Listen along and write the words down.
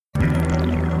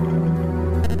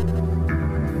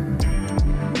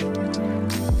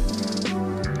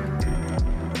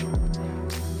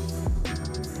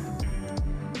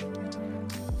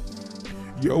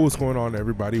Yo, what's going on,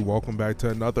 everybody? Welcome back to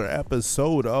another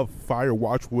episode of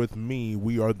Firewatch with me.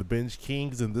 We are the Binge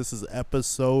Kings, and this is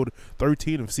episode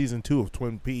 13 of season 2 of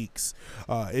Twin Peaks.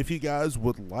 If you guys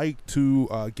would like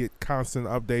to get constant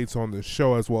updates on the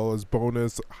show as well as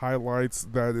bonus highlights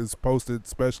that is posted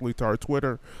especially to our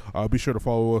Twitter, be sure to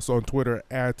follow us on Twitter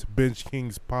at Binge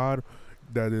Kings Pod.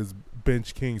 That is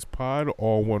Bench Kings Pod,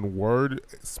 all one word,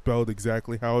 spelled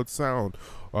exactly how it sounds.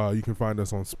 You can find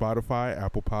us on Spotify,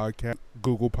 Apple Podcast,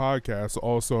 Google Podcasts.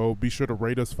 Also, be sure to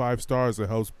rate us 5 stars. It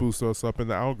helps boost us up in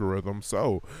the algorithm.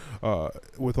 So,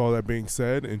 with all that being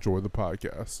said, enjoy the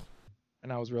podcast.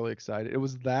 And I was really excited. It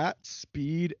was that,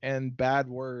 Speed, and Bad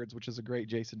Words, which is a great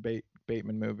Jason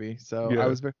Bateman movie. So Yeah.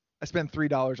 I spent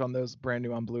 $3 on those brand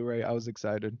new on Blu-ray. I was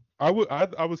excited. I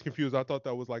was confused. I thought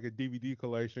that was like a DVD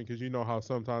collection because you know how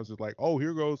sometimes it's like, oh,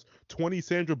 here goes 20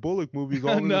 Sandra Bullock movies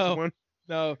all in this one.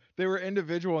 No, they were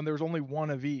individual and there was only one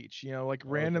of each. You know, like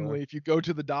randomly, Okay. if you go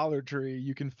to the Dollar Tree,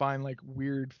 you can find like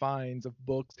weird finds of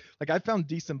books. Like I found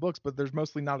decent books, but there's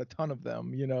mostly not a ton of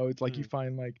them. You know, it's like you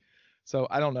find like, so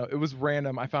I don't know. It was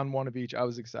random. I found one of each. I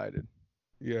was excited.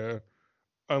 Yeah.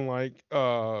 Unlike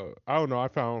I don't know, I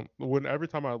found every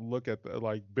time I look at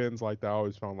like bins like that, I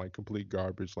always found like complete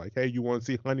garbage. Like, hey, you want to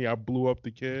see Honey, I Blew Up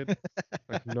the Kid?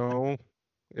 Like, no,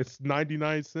 it's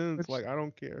 99 cents. Which, like, I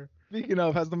don't care. Speaking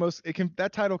of, has the most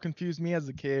that title confused me as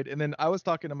a kid, and then I was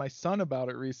talking to my son about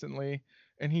it recently,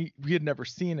 and he had never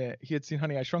seen it. He had seen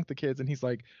Honey, I Shrunk the Kids, and he's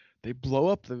like, they blow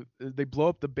up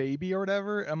the baby or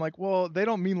whatever. I'm like, well, they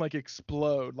don't mean like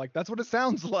explode, like that's what it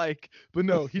sounds like, but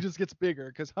no, he just gets bigger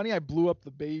because Honey, I Blew Up the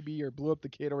Baby or Blew Up the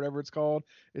Kid or whatever it's called.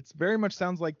 It's very much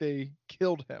sounds like they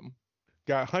killed him.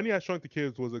 God, Honey, I Shrunk the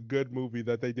Kids was a good movie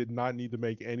that they did not need to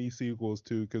make any sequels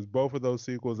to, because both of those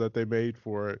sequels that they made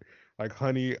for it, like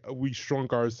Honey, We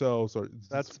Shrunk Ourselves, or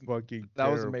That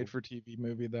terrible. was a made for TV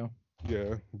movie though.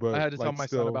 Yeah, but I had to tell like my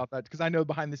still, son about that because I know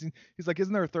behind the scenes. He's like,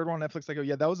 "Isn't there a third one on Netflix?" I go,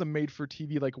 "Yeah, that was a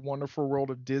made-for-TV like Wonderful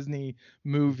World of Disney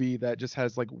movie that just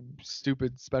has like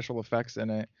stupid special effects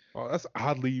in it." oh, that's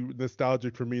oddly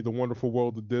nostalgic for me. The Wonderful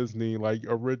World of Disney, like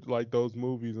like those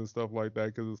movies and stuff like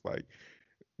that, because it's like,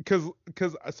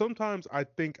 because sometimes I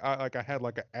think I had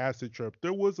like an acid trip.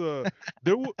 There was a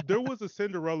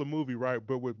Cinderella movie, right,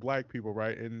 but with black people,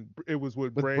 right, and it was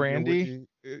with With Brandy and Brandy. Whitney,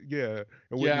 yeah,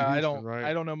 and Whitney Yeah, Houston, right?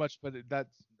 I don't know much, but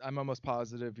that's I'm almost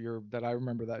positive that I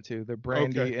remember that too. The Okay,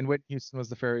 Brandy and Whitney Houston was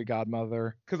the fairy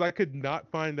godmother. because I could not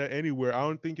find that anywhere. I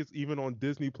don't think it's even on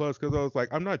Disney Plus. Because I was like,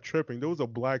 I'm not tripping. There was a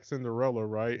black Cinderella,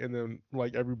 right? And then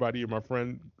like everybody in my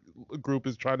friend group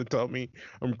is trying to tell me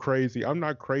I'm crazy. I'm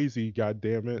not crazy. God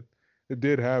damn it, it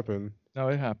did happen. No,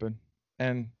 it happened,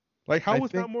 and Like, how I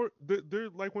was that think more? They're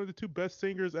like one of the 2 best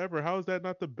singers ever. How is that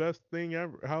not the best thing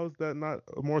ever? How is that not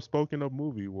a more spoken of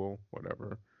movie? Well,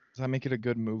 whatever. does that make it a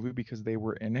good movie because they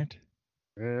were in it?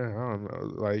 Yeah, I don't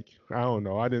know. Like, I don't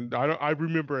know. I didn't. I don't. I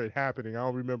remember it happening. I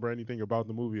don't remember anything about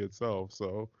the movie itself.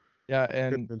 So Yeah, it could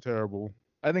have and been terrible.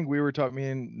 I think we were talking, me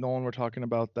and Nolan were talking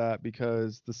about that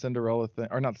because the Cinderella thing,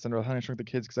 or not the Cinderella, Honey I Shrunk the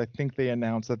Kids, because I think they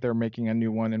announced that they're making a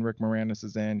new one and Rick Moranis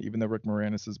is in, even though Rick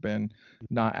Moranis has been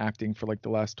not acting for like the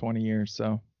last 20 years.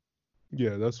 So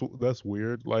Yeah, that's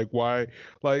weird. Like why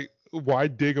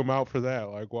dig him out for that?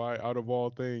 Like, why out of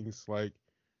all things? Like,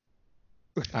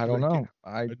 I don't like know.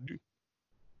 a new,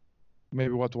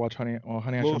 Maybe we'll have to watch Honey I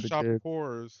Little Shrunk the Shop of Kids.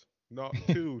 Horrors. No,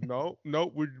 two. No, no.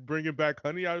 We're bringing back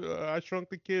Honey. I Shrunk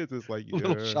the Kids. It's like,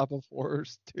 Little yeah, Shop of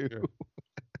Horrors too.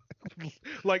 yeah.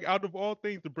 Like, out of all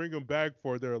things to bring them back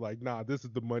for, they're like, nah, this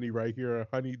is the money right here.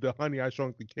 The Honey I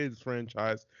Shrunk the Kids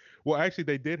franchise. Well, actually,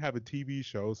 they did have a TV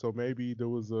show, so maybe there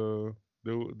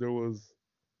was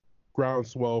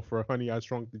groundswell for Honey I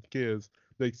Shrunk the Kids,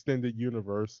 the extended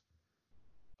universe.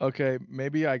 Okay,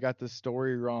 maybe I got the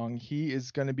story wrong. He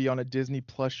is going to be on a Disney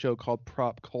Plus show called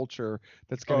Prop Culture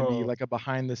that's going to be Oh, like a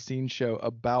behind the scenes show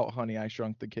about Honey I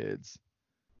Shrunk the Kids.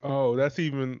 oh, that's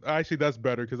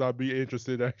better because I'd be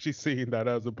interested in actually seeing that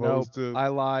as Nope, opposed to. I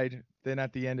lied. Then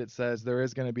at the end it says there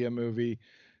is going to be a movie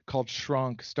called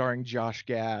Shrunk starring Josh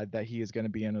Gad that he is going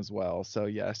to be in as well. So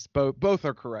yes, both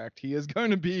are correct. He is going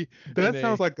to be in That a.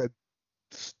 sounds like a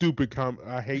stupid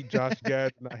I hate Josh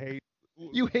Gad, and I hate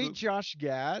You hate the, Josh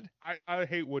Gad? I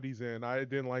hate what he's in. I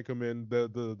didn't like him in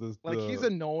Like he's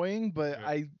annoying, but yeah.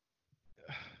 I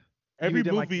you Every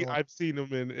didn't like movie the I've seen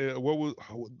him in. What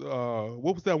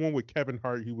was that one with Kevin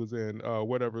Hart? He was in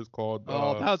whatever it's called.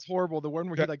 Oh, that was horrible. The one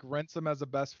where he That, like rents him as a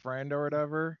best friend or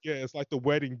whatever. yeah, it's like the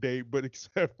wedding date, but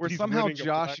except Where he's somehow renting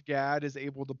a black. Josh Gad is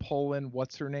able to pull in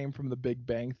what's her name from the Big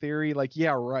Bang Theory. Like,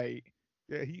 yeah, right.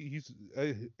 Yeah, he's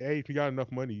hey, if you got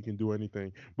enough money, you can do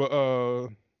anything. But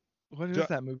What is jo-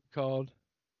 that movie called?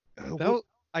 That what? was,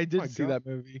 I Oh my did see god. that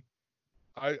movie.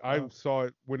 I saw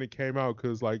it when it came out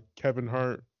because like Kevin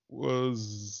Hart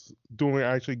was doing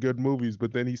actually good movies,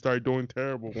 but then he started doing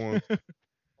terrible ones.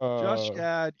 Josh Uh,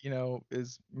 Gad,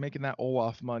 is making that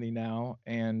Olaf money now,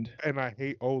 and I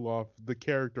hate Olaf, the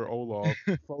character Olaf.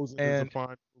 Frozen is a and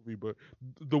fine movie, but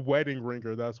The Wedding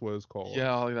Ringer, that's what it's called.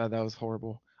 yeah, oh, that was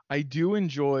horrible. I do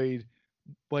enjoyed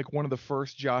like one of the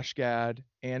first Josh Gad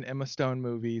and Emma Stone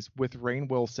movies with Rainn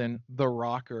Wilson, The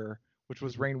Rocker, which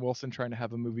was Mhm. Rainn Wilson trying to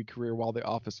have a movie career while The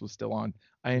Office was still on.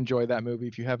 I enjoy that movie.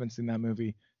 If you haven't seen that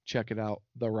movie, check it out,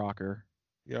 The Rocker.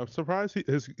 Yeah, I'm surprised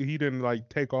he didn't like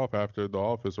take off after The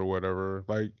Office or whatever.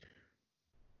 Like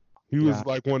he Yeah. was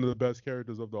like one of the best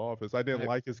characters of The Office. I didn't I,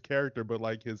 like his character, but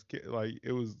like like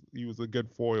he was a good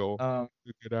foil, um,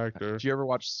 a good actor. did you ever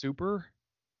watch Super?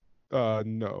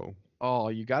 No. Oh,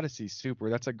 you got to see Super.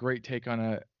 That's a great take on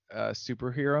a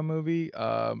superhero movie.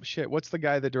 Shit, what's the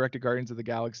guy that directed Guardians of the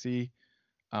Galaxy?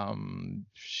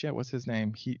 Shit, what's his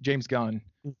name? James Gunn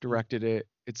Mhm. directed it.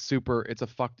 It's super. It's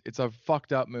a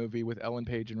fucked up movie with Ellen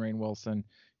Page and Rainn Wilson.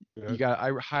 Yeah.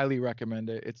 I highly recommend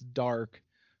it. It's dark,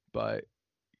 but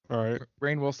All right.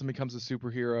 Rainn Wilson becomes a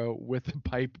superhero with a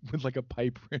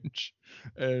pipe wrench,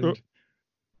 Uh, and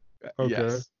Okay.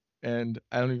 yes, and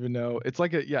I don't even know. It's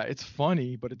like it's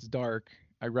funny, but it's dark.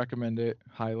 I recommend it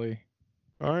highly.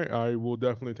 All right. I will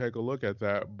definitely take a look at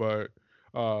that, but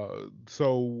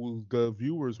so the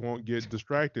viewers won't get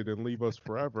distracted and leave us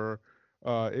forever.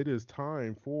 It is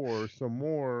time for some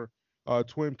more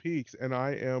Twin Peaks, and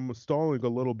I am stalling a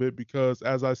little bit because,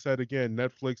 as I said again,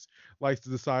 Netflix likes to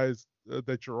decide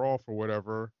that you're off or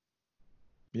whatever.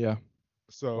 Yeah.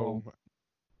 So, Well,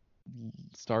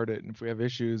 start it, and if we have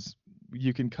issues,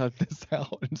 you can cut this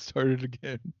out and start it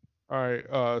again. all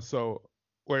right. So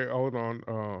wait, hold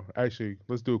on. Actually,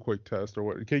 let's do a quick test or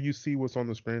what? Can you see what's on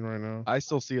the screen right now? I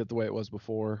still see it the way it was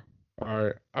before.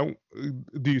 All right.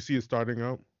 Do you see it starting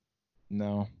up?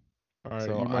 No. All right.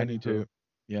 So You I might need need to. to,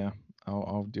 yeah,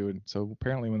 I'll do it. So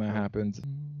apparently when that Uh, happens,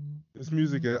 this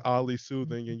music is oddly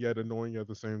soothing and yet annoying at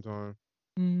the same time.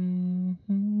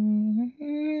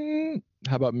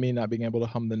 how about me not being able to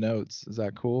hum the notes? Is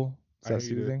that cool? Is I that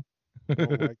hate it. soothing? I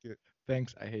don't like it.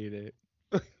 Thanks. I hate it.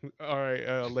 All right,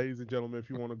 ladies and gentlemen, if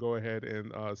you want to go ahead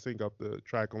and sync up the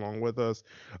track along with us,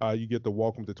 you get the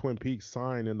Welcome to Twin Peaks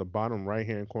sign in the bottom right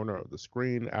hand corner of the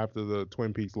screen. After the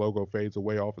Twin Peaks logo fades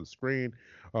away off the screen,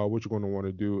 what you're going to want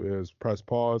to do is press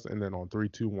pause, and then on three,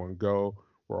 two, one, go.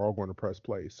 We're all going to press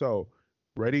play. So,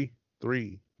 ready?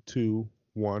 Three, two,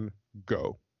 one,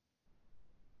 go.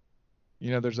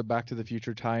 There's a Back to the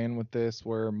Future tie-in with this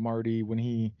where Marty, when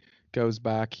he goes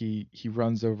back, he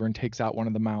runs over and takes out one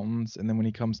of the mountains, and then when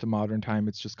he comes to modern time,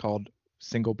 it's just called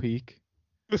Single Peak.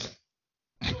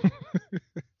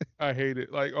 I hate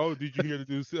it. Like, oh, did you hear the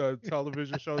new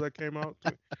television show that came out?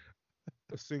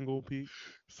 A Single Peak.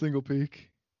 Single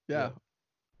Peak. Yeah, Yeah,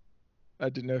 I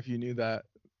didn't know if you knew that.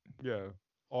 yeah,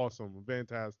 awesome,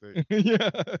 fantastic.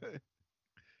 Yeah,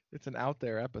 it's an out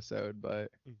there episode, but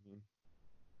Hmm.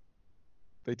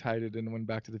 they tied it in when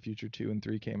Back to the Future 2 and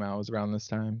 3 came out. It was around this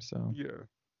time, so Yeah,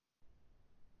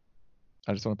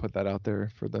 I just want to put that out there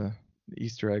for the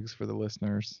Easter eggs for the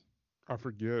listeners. I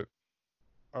forget.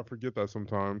 I forget that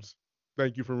sometimes.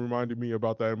 Thank you for reminding me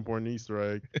about that important Easter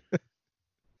egg.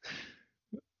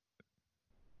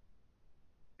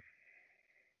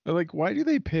 But like, why do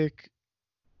they pick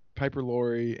Piper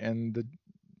Laurie and the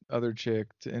other chick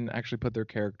and actually put their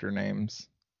character names?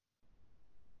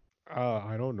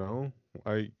 I don't know.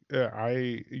 I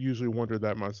usually wonder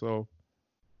that myself.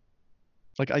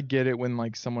 Like, I get it when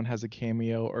like someone has a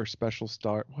cameo or special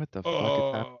star. What the fuck is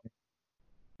Uh, happening?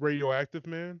 Radioactive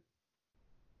Man.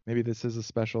 Maybe this is a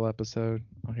special episode.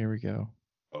 Oh, here we go.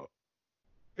 Uh,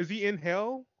 is he in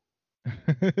hell?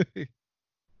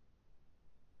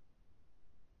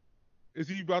 Is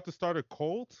he about to start a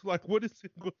cult? Like, what is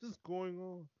it? What is going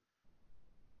on?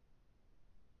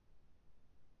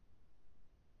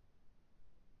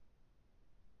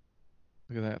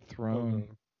 Look at that throne.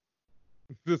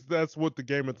 Okay. That's what the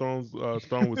Game of Thrones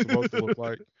throne was supposed to look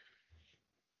like.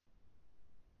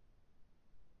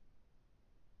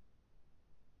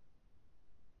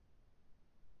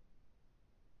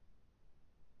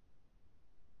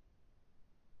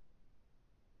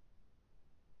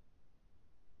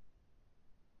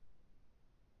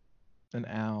 An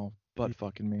owl butt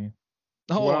fucking me.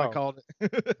 Oh, I Wow, called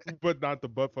it. but not the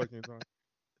butt fucking time.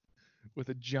 With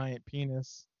a giant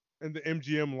penis. And the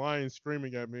MGM lion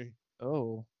screaming at me.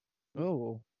 Oh.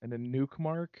 Oh. And a nuke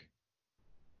mark.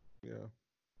 Yeah.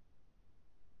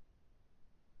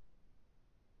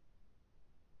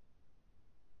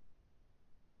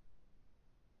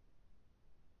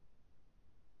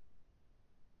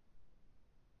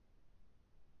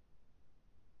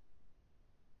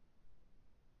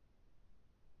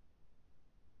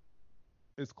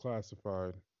 It's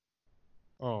classified.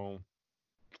 Oh,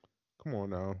 come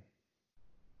on now.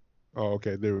 Oh,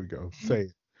 okay, there we go. Say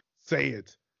it. Say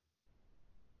it.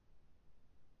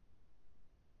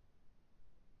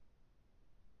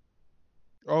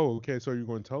 Oh, okay. So you're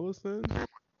going to tell us then?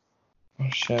 Oh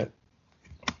shit.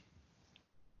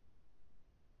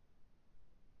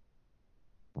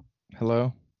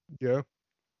 Hello? Yeah.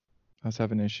 I was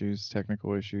having issues,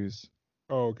 technical issues.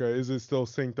 Oh, okay. Is it still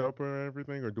synced up or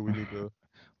everything, or do we need to?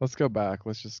 Let's go back.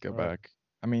 Let's just go All right. back.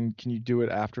 I mean, can you do it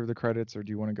after the credits, or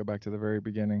do you want to go back to the very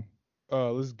beginning?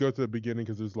 Let's go to the beginning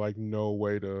because there's like no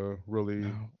way to really.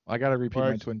 No. I gotta repeat Or my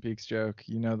actually, Twin Peaks joke.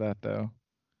 You know that though.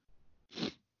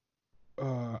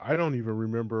 I don't even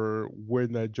remember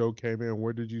when that joke came in.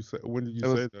 Where did you say? When did you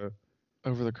It say was that?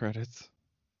 over the credits.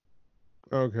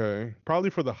 Okay, probably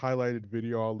for the highlighted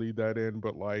video, I'll leave that in.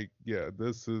 But like, yeah,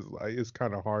 this is like it's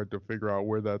kind of hard to figure out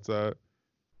where that's at.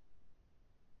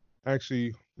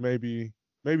 Actually, maybe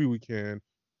we can.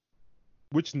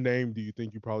 Which name do you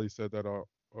think you probably said that?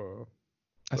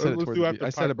 I said it Let's toward do the. after I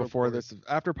said it Piper before Laurie. this.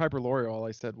 After Piper Laurie, all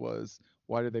I said was,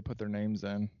 "Why did they put their names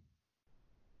in?"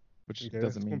 Which Okay,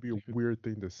 that's doesn't gonna mean. be a weird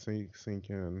thing to sink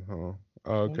in, huh?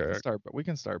 Well, we can Okay. start, but we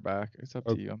can start back. It's up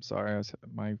to Okay. you. I'm sorry.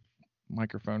 My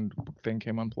microphone thing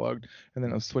came unplugged, and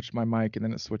then it switched my mic, and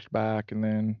then it switched back, and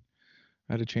then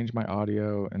I had to change my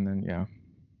audio, and then yeah.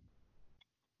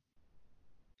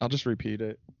 I'll just repeat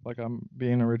it like I'm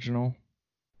being original.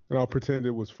 And I'll pretend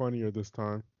it was funnier this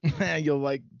time. You'll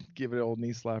like give it an old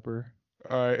knee slapper.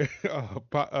 All right.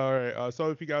 All right. So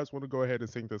if you guys want to go ahead and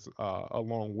sing this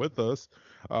along with us,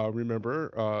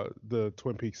 remember the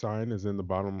Twin Peaks sign is in the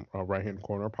bottom right hand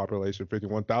corner, population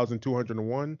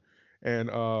 51,201. And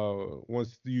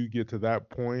once you get to that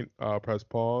point, press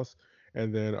pause.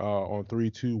 And then on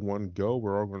 3, 2, 1, go,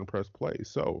 we're all going to press play.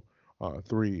 So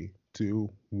 3, 2,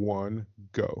 1,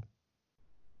 go.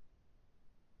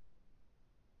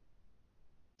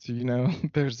 So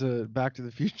there's a Back to the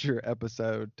Future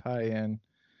episode tie-in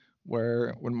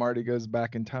where when Marty goes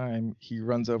back in time, he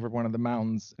runs over one of the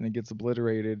mountains and it gets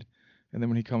obliterated. And then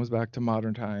when he comes back to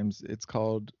modern times, it's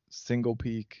called Single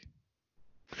Peak.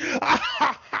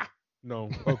 No,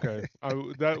 okay.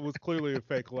 That was clearly a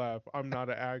fake laugh. I'm not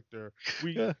an actor.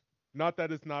 Not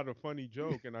that it's not a funny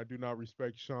joke, and I do not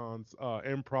respect Sean's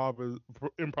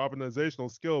improvisational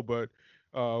skill, but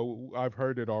I've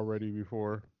heard it already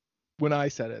before. When I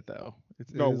said it though, it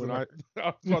No, is when a, I I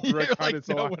was about to you're retcon like it,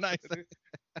 so no I when I said.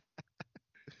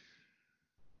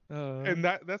 and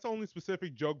that's only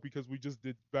specific joke because we just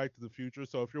did Back to the Future.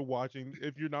 So if you're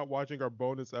not watching our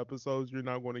bonus episodes, you're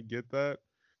not going to get that.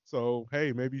 So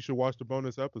hey, maybe you should watch the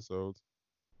bonus episodes.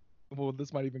 Well,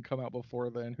 this might even come out before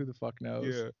then. Who the fuck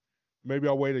knows? Yeah. Maybe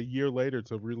I'll wait a year later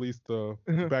to release the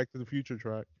Back to the Future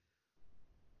track.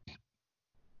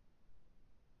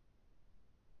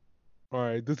 All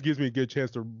right, this gives me a good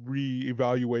chance to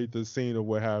reevaluate the scene of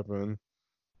what happened.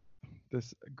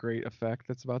 This great effect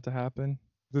that's about to happen.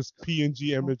 This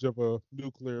PNG image of a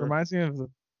nuclear. Reminds me of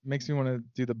makes me want to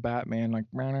do the Batman like.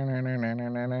 I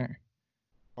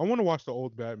want to watch the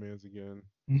old Batmans again.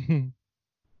 I'm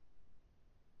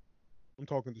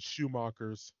talking to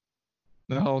Schumachers.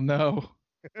 Oh no.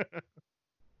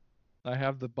 I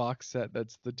have the box set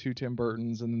that's the 2 Tim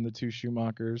Burtons and then the 2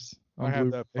 Schumachers on I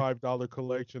have Blu-ray. that $5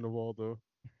 collection of all the.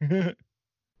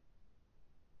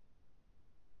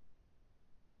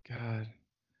 God.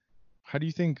 What do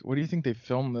you think they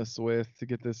filmed this with to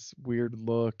get this weird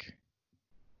look?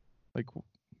 Like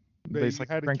they They just like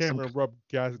had a crank some camera and rub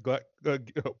gas.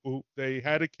 They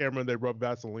had a camera and they rubbed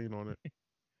Vaseline on it.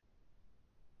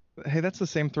 Hey, that's the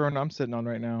same throne I'm sitting on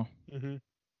right now. Mm-hmm.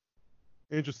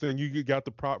 Interesting. You got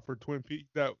the prop for Twin Peaks.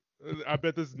 That I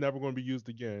bet this is never going to be used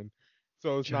again.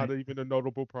 So it's not even a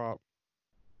notable prop.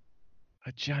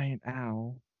 A giant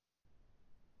owl.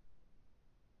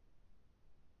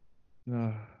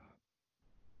 Ugh.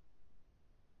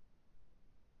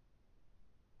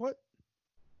 What?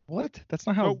 What? That's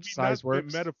not how No, we size not meant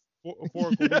works.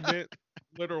 metaphorical. We meant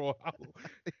literal.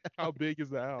 How big is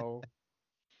the owl?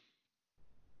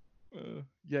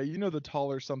 Yeah, the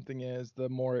taller something is, the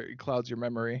more it clouds your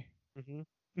memory. Mm-hmm.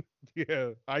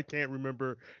 Yeah, I can't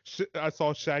remember. I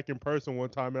saw Shaq in person one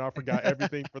time and I forgot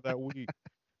everything for that week.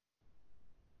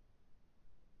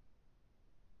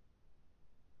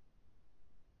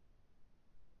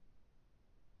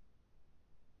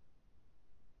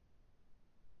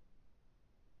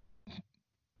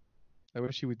 I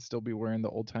wish he would still be wearing the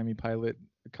old-timey pilot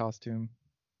costume.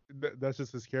 That's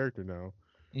just his character now.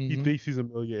 He Mm-hmm. thinks he's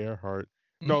Amelia Earhart.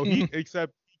 No,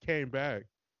 except he came back.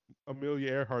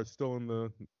 Amelia Earhart's still in the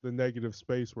negative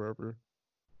space wherever.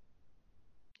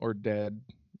 Or dead.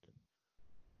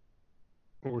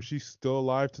 Or she's still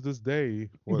alive to this day.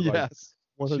 What, like Yes.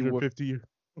 She would. 150 years?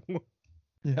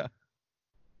 Yeah.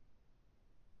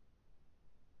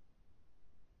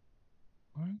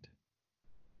 What?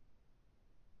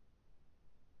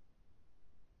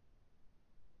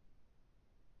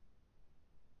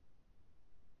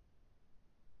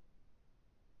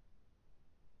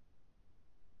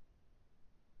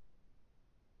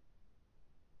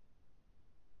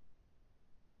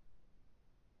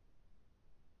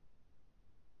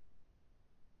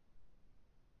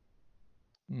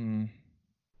 Hmm.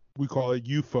 We call it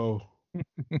UFO.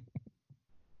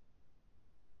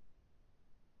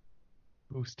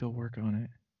 Who still work on it?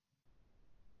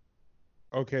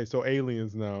 Okay, so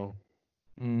aliens now.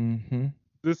 Mm-hmm.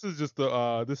 This is just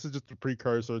the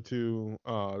precursor to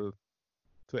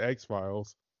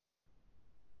X-Files.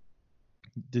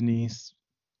 Denise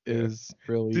Yeah. is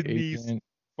really Denise Agent.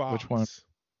 Which one? Fox.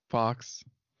 Fox.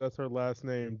 That's her last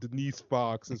name. Denise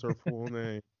Fox is her full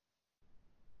name.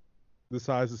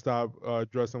 Decides to stop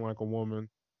dressing like a woman.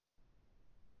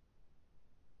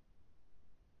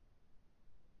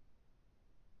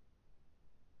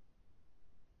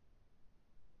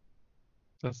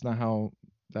 That's not how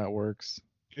that works.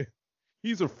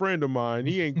 He's a friend of mine.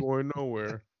 He ain't going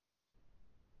nowhere.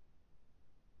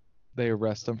 They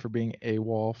arrest him for being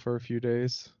AWOL for a few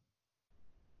days.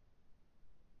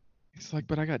 He's like,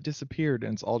 but I got disappeared,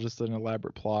 and it's all just an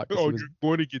elaborate plot because Oh, you're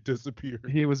going to get disappeared.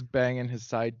 he was banging his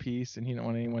side piece and he didn't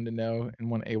want anyone to know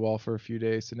and went AWOL for a few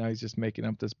days. So now he's just making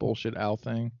up this bullshit Al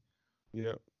thing.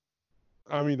 Yeah.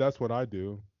 I mean, that's what I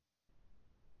do.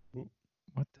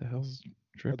 What the hell's I thought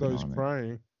dripping he was on it?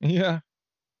 crying. Yeah.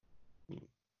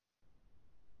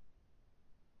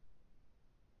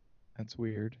 That's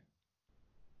weird.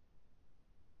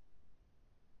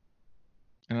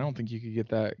 And I don't think you could get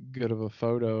that good of a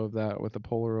photo of that with a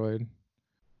Polaroid.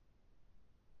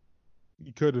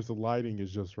 You could if the lighting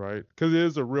is just right. Because it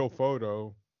is a real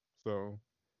photo. So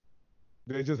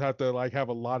they just have to like have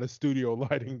a lot of studio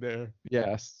lighting there.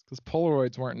 Yes, because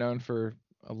Polaroids weren't known for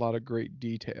a lot of great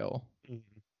detail. Mhm.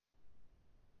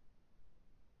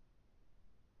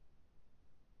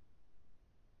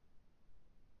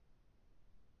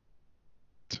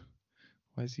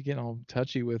 Why is he getting all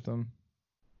touchy with them?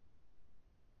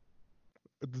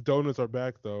 The donuts are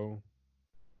back though.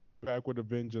 Back with a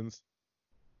vengeance.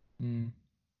 Hmm.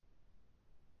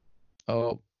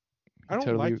 Oh, I he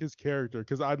don't like totally his character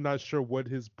because I'm not sure what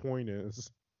his point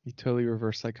is. he totally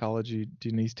reverse psychology.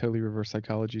 Denise totally reverse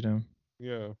psychology to him.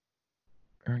 Yeah.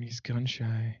 Ernie's gun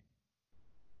shy.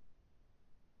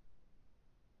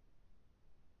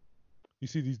 You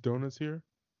see these donuts here?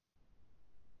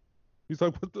 He's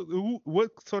like,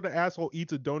 what sort of asshole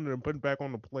eats a donut and put it back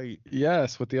on the plate?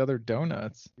 Yes, with the other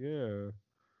donuts. Yeah.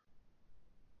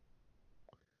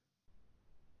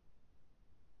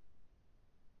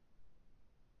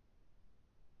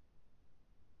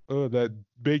 That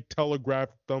big telegraph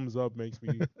thumbs up makes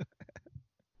me.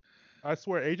 I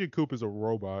swear, Agent Coop is a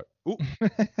robot. Ooh,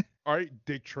 all right,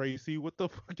 Dick Tracy, what the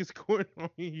fuck is going on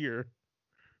here?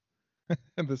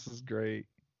 This is great.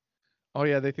 Oh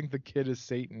yeah, they think the kid is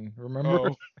Satan. Remember?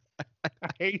 Oh, I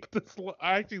hate this.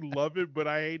 I actually love it, but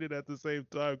I hate it at the same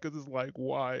time because it's like,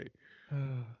 why?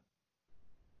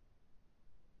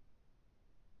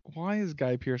 Why is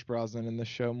Guy Pearce Brosnan in the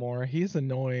show more? He's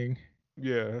annoying.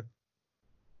 Yeah.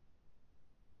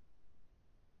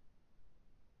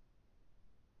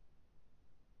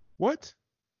 What?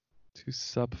 To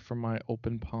sup from my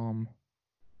open palm.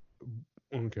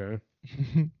 Okay.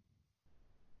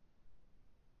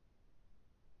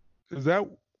 Is that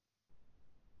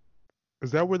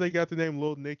where they got the name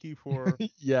Lil Nicky for?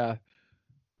 Yeah,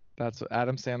 that's what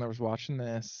Adam Sandler was watching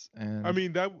this, I and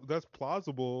mean that's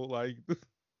plausible. Like,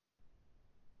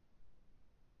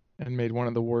 made one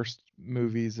of the worst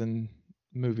movies in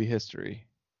movie history,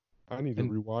 I need to in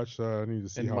rewatch that. I need to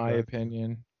see in how my bad.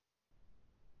 opinion.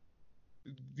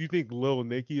 Do you think Lil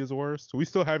Nicky is worse? We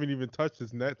still haven't even touched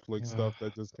this Netflix Ugh. stuff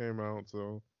that just came out.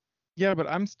 So Yeah, but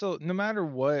I'm still, no matter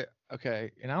what, okay,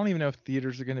 and I don't even know if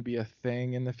theaters are going to be a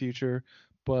thing in the future,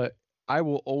 but I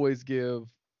will always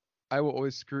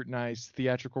scrutinize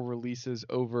theatrical releases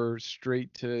over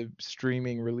straight to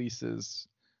streaming releases.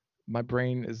 My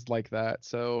brain is like that.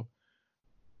 So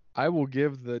I will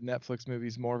give the Netflix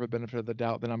movies more of a benefit of the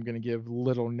doubt than I'm going to give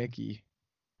Little Nicky.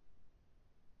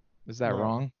 Is that no,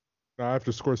 wrong?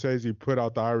 after Scorsese put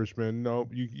out The Irishman, no,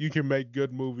 you can make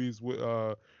good movies with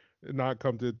not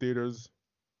come to the theaters.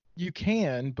 You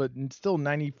can, but still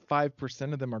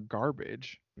 95% of them are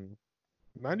garbage.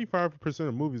 95%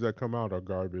 of movies that come out are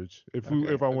garbage. Okay,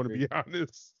 If I want to agreed. be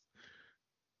honest.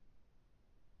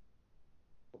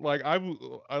 like I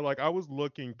was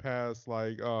looking past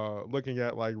looking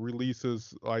at like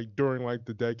releases like during like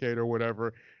the decade or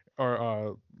whatever,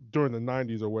 or during the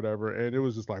 90s or whatever, and it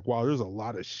was just like, wow, there's a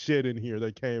lot of shit in here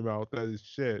that came out that is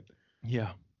shit.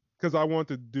 Yeah. Because I want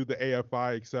to do the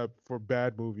AFI except for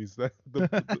bad movies, that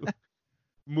the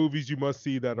movies you must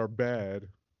see that are bad.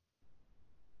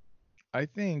 I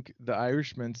think The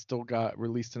Irishman still got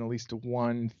released in at least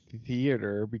one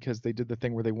theater because they did the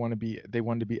thing where they wanted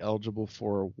to be eligible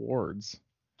for awards.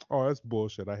 Oh, that's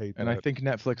bullshit. I hate And I that. think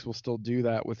Netflix will still do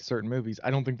that with certain movies. I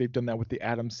don't think they've done that with the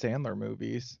Adam Sandler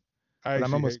movies, I but I'm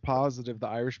actually almost hate that. positive The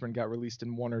Irishman got released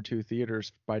in one or two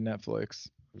theaters by Netflix.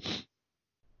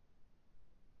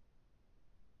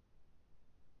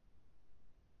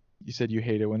 You said you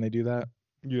hate it when they do that?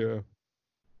 Yeah.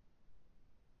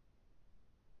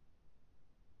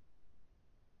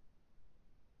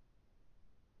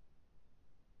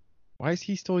 Why is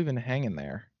he still even hanging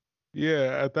there?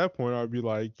 Yeah, at that point I'd be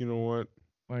like, you know what?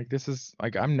 Like, this is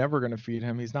like, I'm never going to feed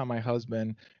him. He's not my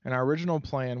husband. And our original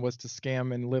plan was to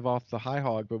scam and live off the high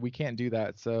hog, but we can't do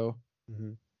that. So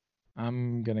Mhm.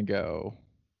 I'm going to go.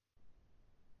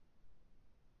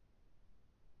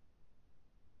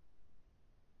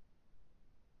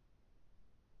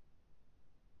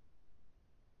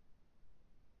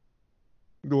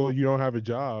 Well, you don't have a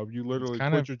job. You It's literally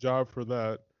kind quit of, your job for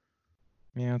that.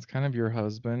 yeah, it's kind of your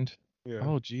husband. Yeah.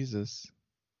 Oh, Jesus.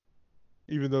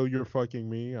 Even though you're fucking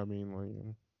me, I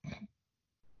mean,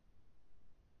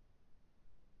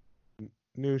 like,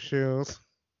 new shoes.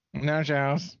 No,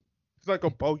 Charles. It's like a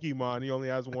Pokemon. He only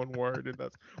has one word, and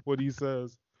that's what he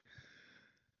says.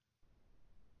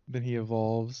 Then he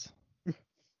evolves.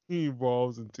 He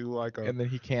evolves into like And then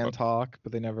he can a talk,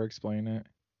 but they never explain it.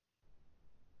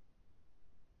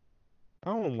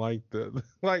 I don't like that.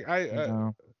 Like I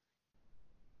know.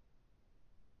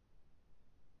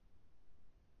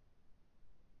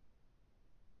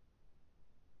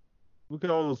 look at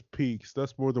all those peaks.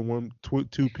 That's more than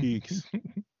two peaks.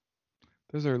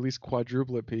 Those are at least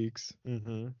quadruplet peaks.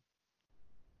 Mm-hmm.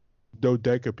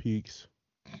 Dodeca peaks.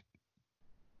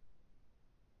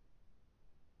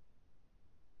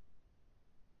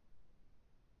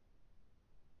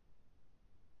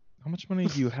 How much money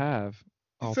do you have?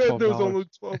 He Oh, said there was only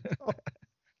 $12.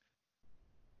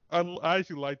 12. I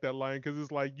actually like that line because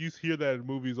it's like you hear that in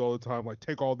movies all the time, like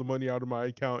take all the money out of my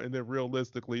account, and then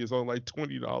realistically, it's only like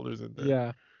 $20 in there.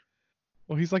 Yeah.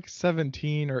 Well, he's like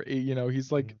 17 or 8,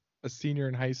 he's like Mhm. a senior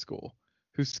in high school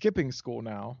who's skipping school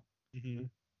now. Mhm.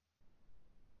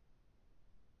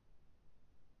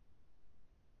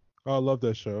 Oh, I love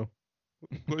that show.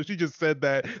 When she just said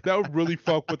that, that would really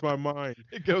fuck with my mind.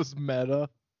 It goes meta.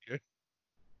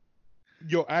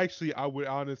 Yo, actually, I would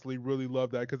honestly really love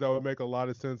that because that would make a lot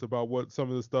of sense about what some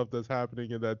of the stuff that's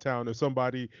happening in that town.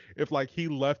 If like he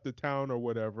left the town or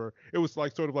whatever, it was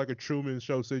like sort of like a Truman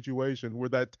Show situation where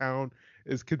that town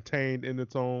is contained in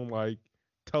its own like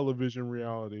television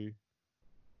reality.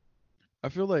 I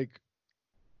feel like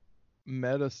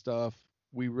meta stuff,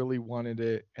 we really wanted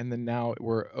it, and then now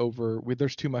we're over.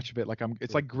 There's too much of it.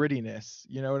 It's like grittiness.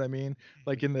 You know what I mean?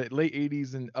 Like in the late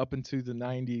 80s and up into the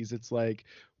 90s, it's like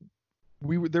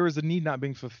there was a need not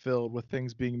being fulfilled with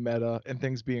things being meta and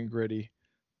things being gritty.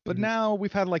 But Mhm. now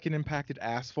we've had like an impacted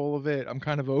ass full of it. I'm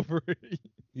kind of over it.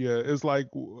 Yeah, it's like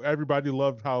everybody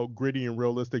loved how gritty and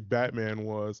realistic Batman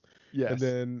was, Yes.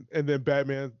 and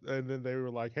then they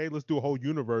were like, "Hey, let's do a whole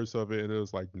universe of it," and it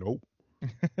was like, "Nope,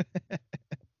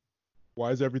 why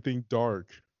is everything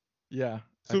dark?" Yeah,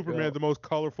 I Superman, feel. the most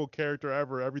colorful character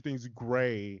ever, everything's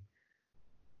gray.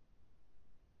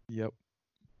 Yep.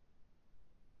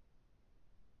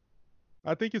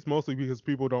 I think it's mostly because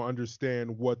people don't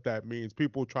understand what that means.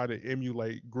 People try to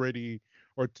emulate gritty,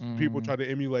 or people Mm, try to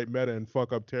emulate meta and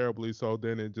fuck up terribly. So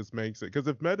then it just makes it. Because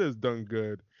if meta is done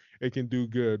good, it can do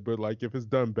good. But like if it's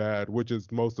done bad, which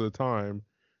is most of the time,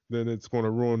 then it's going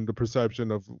to ruin the perception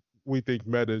of we think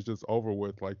meta is just over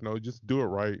with. Like no, just do it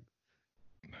right.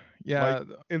 Like yeah,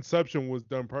 Inception was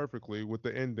done perfectly with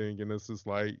the ending, and it's just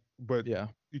like, but yeah.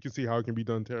 you can see how it can be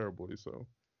done terribly. So.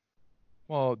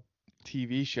 Well,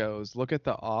 TV shows, look at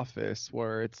The Office,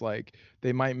 where it's like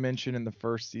they might mention in the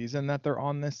first season that they're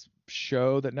on this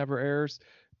show that never airs,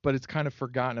 but it's kind of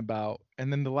forgotten about.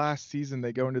 And then the last season,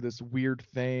 they go into this weird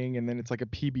thing, and then it's like a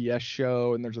PBS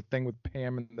show, and there's a thing with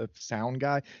Pam and the sound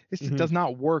guy. It Mhm. does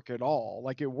not work at all.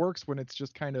 Like, it works when it's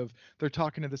just kind of they're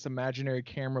talking to this imaginary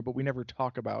camera, but we never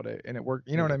talk about it, and it works.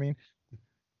 You know what Yeah. I mean?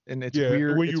 And it's Yeah,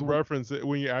 weird. when you reference it,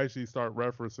 when you actually start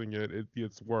referencing it, it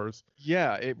gets worse.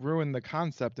 Yeah, it ruined the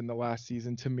concept in the last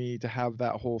season to me to have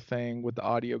that whole thing with the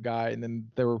audio guy, and then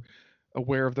they're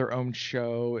aware of their own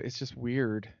show. It's just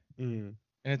weird. Mm.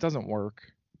 And it doesn't work.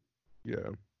 Yeah.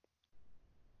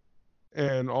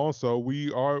 And also,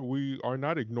 we are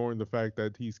not ignoring the fact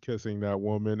that he's kissing that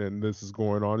woman and this is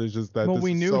going on. It's just that Well, this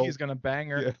we is knew so he's gonna bang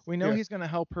her. yeah We know yeah he's gonna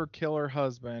help her kill her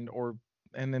husband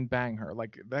and then bang her.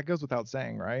 Like that goes without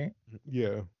saying, right?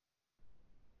 yeah.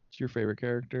 It's your favorite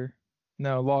character.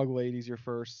 No, Log Lady's your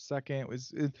first. Second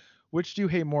which do you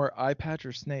hate more, Eye Patch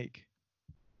or Snake?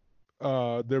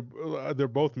 They're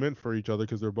both meant for each other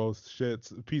because they're both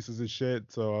pieces of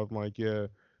shit. So I'm like, yeah.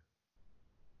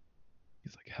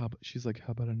 He's like, she's like,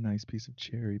 how about a nice piece of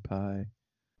cherry pie?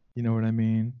 You know what I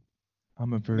mean?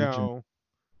 I'm a virgin. Now,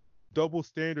 double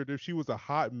standard. If she was a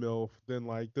hot milf, then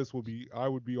like this would be I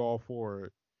would be all for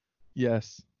it.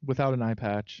 Yes, without an eye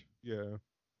patch. Yeah.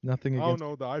 Nothing I don't against.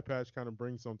 know. The eye patch kind of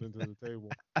brings something to the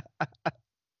table.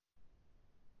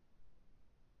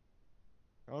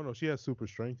 I don't know. She has super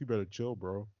strength. You better chill,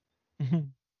 bro.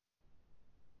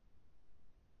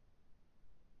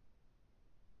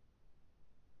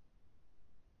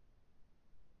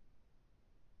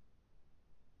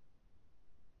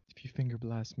 If you finger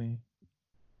blast me.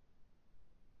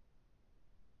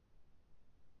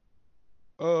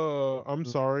 I'm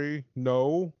sorry.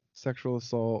 No. Sexual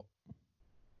assault.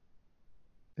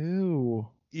 Ew.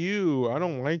 Ew. I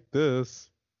don't like this.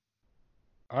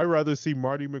 I'd rather see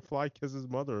Marty McFly kiss his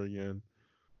mother again.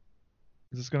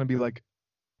 Is this gonna be like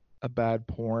a bad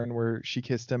porn where she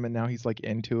kissed him and now he's like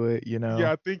into it, you Yeah,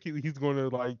 know? I think he's going to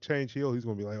like change heel. He's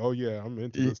going to be like, oh yeah, I'm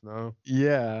into Y- this now.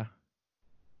 yeah.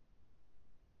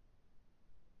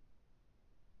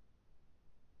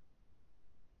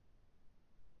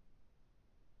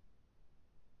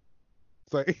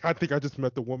 It's like I think I just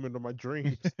met the woman of my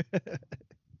dreams.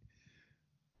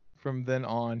 From then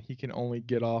on, he can only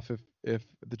get off if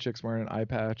the chick's wearing an eye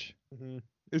patch. hmm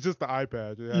It's just the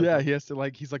iPad. It has Yeah, no. he has to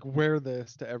like he's like wear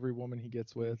this to every woman he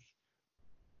gets with.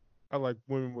 I like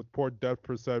women with poor depth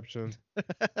perception.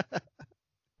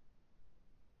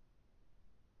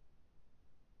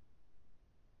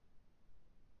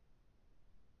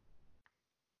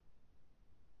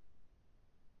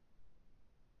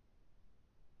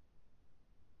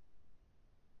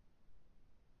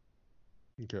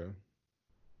 Okay.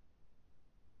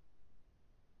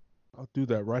 I'll do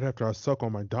that right after I suck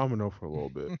on my domino for a little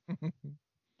bit.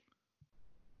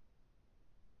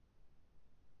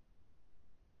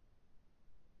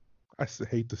 I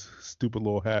hate this stupid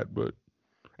little hat, but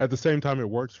at the same time, it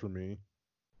works for me.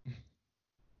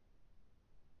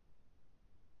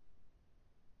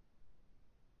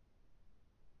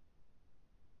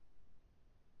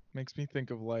 Makes me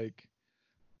think of like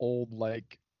old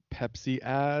like Pepsi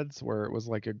ads where it was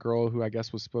like a girl who I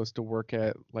guess was supposed to work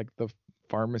at like the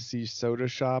pharmacy soda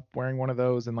shop wearing one of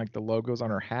those and like the logos on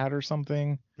her hat or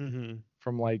something hmm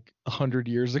from like 100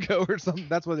 years ago or something.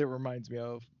 That's what it reminds me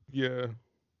of. Yeah.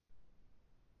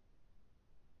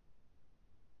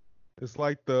 It's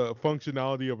like the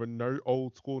functionality of a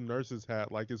old school nurse's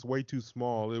hat. Like it's way too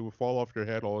small. It would fall off your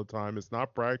head all the time. It's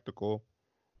not practical.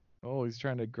 Oh, he's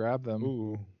trying to grab them.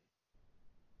 Ooh.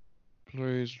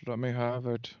 Please let me have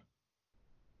it.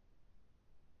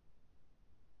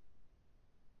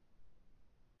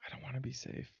 I don't want to be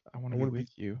safe. I want I to be want to be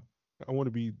with you. I want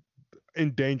to be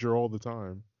in danger all the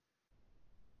time.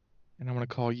 And I want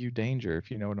to call you danger if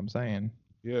you know what I'm saying.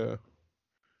 Yeah.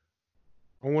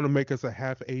 I want to make us a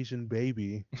half Asian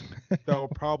baby that will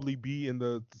probably be in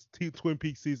the Twin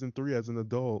Peaks season 3 as an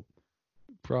adult,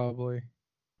 Probably.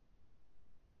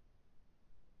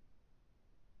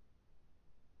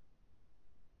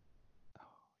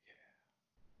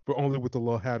 but only with the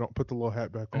little hat on. Put the little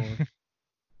hat back on.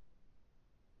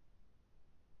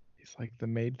 He's like the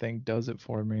maid thing does it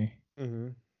for me. hmm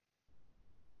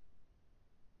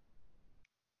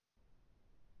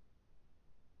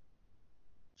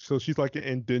So she's like an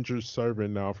indentured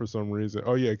servant now for some reason.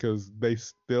 Oh yeah, because they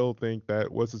still think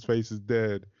that what's his face is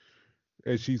dead,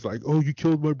 and she's like, "Oh, you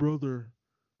killed my brother."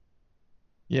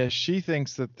 Yeah, she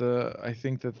thinks that I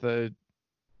think that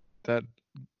that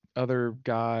other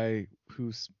guy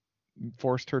who's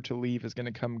forced her to leave is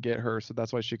going to come get her, so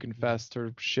that's why she confessed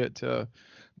her shit to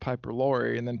Piper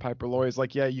Laurie, and then Piper Laurie's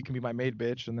like, yeah, you can be my maid,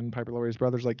 bitch, and then Piper Laurie's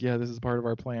brother's like, yeah, this is part of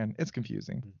our plan. It's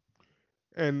confusing.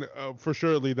 And for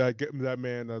surely that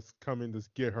man that's coming to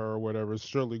get her or whatever is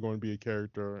surely going to be a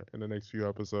character in the next few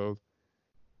episodes.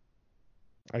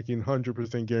 I can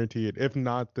 100% guarantee it. If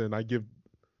not, then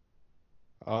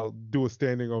I'll do a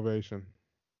standing ovation.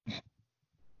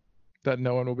 That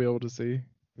no one will be able to see.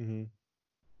 hmm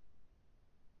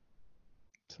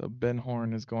So Ben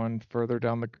Horn is going further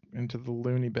down into the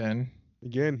loony bin.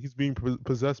 Again, he's being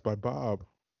possessed by Bob.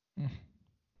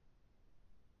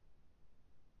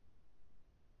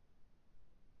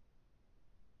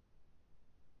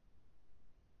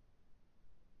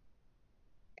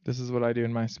 This is what I do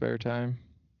in my spare time.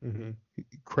 Mm-hmm.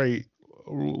 Create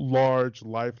large,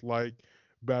 lifelike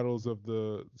battles of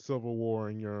the Civil War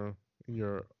in your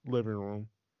living room.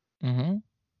 Mm-hmm.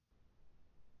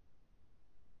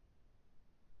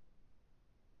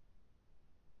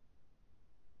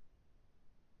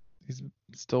 He's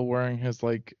still wearing his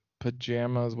like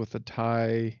pajamas with a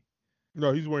tie.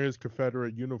 No, he's wearing his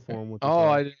Confederate uniform with the Oh,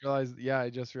 tie. I didn't realize. Yeah, I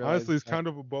just realized Honestly, it's that. kind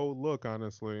of a bold look.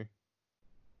 Honestly,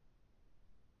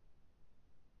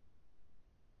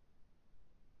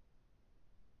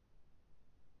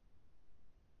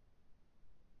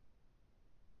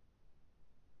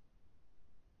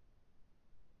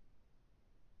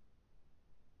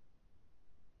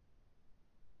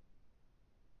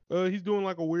 he's doing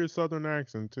like a weird Southern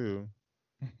accent too.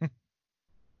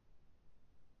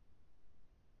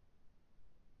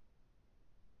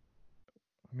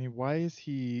 I mean, why is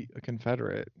he a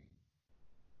Confederate?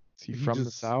 Is he He from the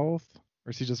just South? Or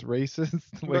is he just racist?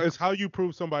 no, Like, it's how you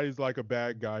prove somebody's like a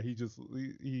bad guy. He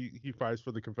fights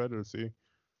for the Confederacy.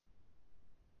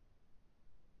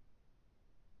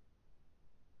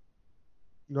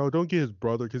 No, don't get his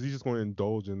brother because he's just going to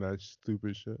indulge in that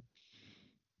stupid shit.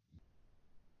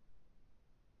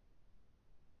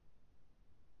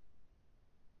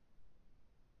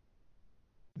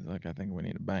 I think we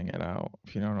need to bang it out,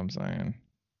 if you know what I'm saying.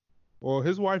 Well,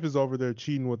 his wife is over there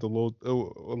cheating with a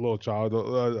little child,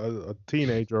 a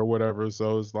teenager or whatever.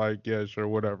 So it's like, yeah, sure,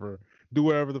 whatever. Do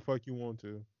whatever the fuck you want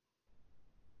to.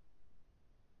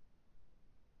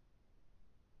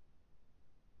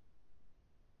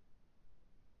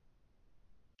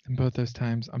 And both those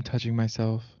times, I'm touching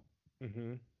myself.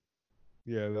 Hmm.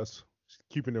 Yeah, that's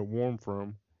keeping it warm for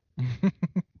him.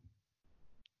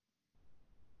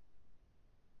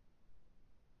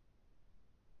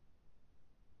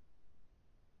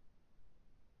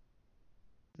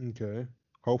 Okay.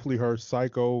 Hopefully, her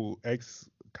psycho ex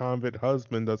convict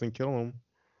husband doesn't kill him.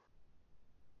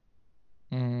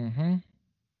 Mm-hmm.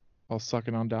 While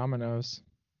sucking on dominoes.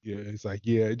 Yeah, it's like,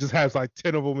 yeah, it just has like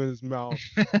 10 of them in his mouth,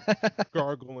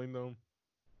 gargling them.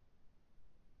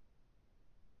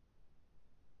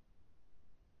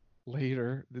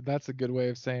 Later. That's a good way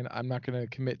of saying I'm not gonna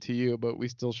commit to you, but we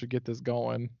still should get this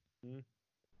going. Mm-hmm.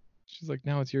 She's like,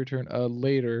 now it's your turn.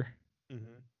 Later,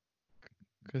 Mm-hmm.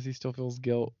 because he still feels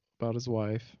guilt about his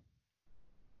wife.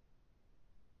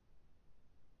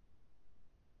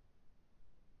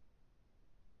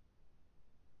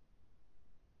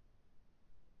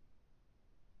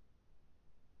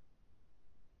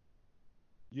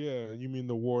 Yeah, you mean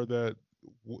the war that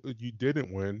you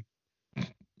didn't win?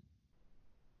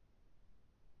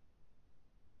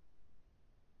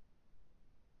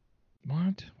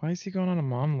 What? Why is he going on a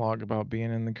monologue about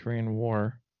being in the Korean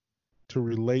War? To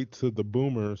relate to the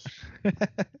boomers.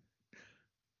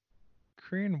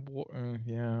 Korean War.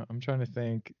 Yeah, I'm trying to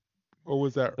think. Or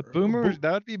was that The boomers,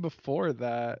 that would be before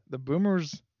that. The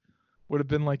boomers would have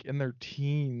been like in their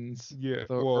teens. yeah,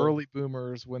 The well, early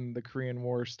boomers when the Korean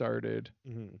War started,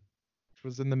 mhm. which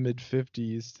was in the mid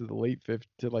 50s to the late 50s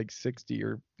to like 60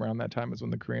 or around that time is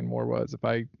when the Korean War was. If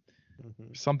I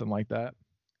Mhm. something like that.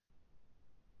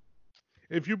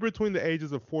 If you're between the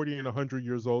ages of 40 and 100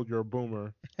 years old, you're a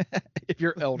boomer. If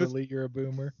you're This, elderly, you're a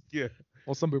boomer. yeah,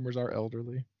 Well, some boomers are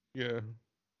elderly. yeah.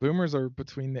 Boomers are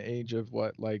between the age of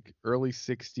what, like early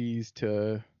 60s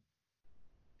to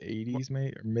 80s,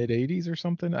 maybe, or mid 80s or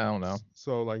something. I don't know.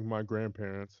 So like my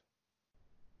grandparents.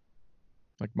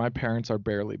 Like my parents are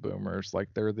barely boomers.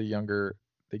 Like they're the younger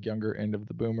end of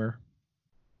the boomer.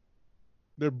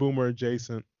 They're boomer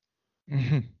adjacent.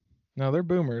 No, they're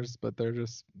boomers, but they're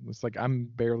just, it's like I'm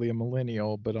barely a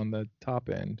millennial, but on the top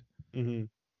end. Hmm.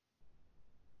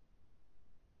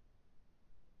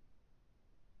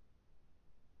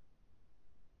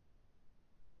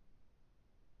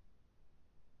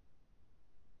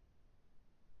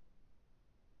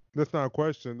 That's not a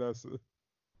question. That's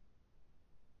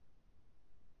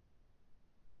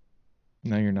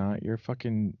No, you're not. You're a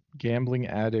fucking gambling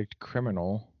addict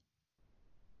criminal.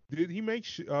 did he make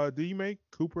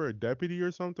Cooper a deputy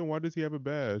or something? Why does he have a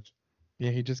badge?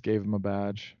 Yeah, he just gave him a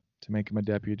badge to make him a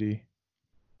deputy.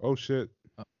 Oh shit.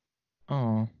 Uh,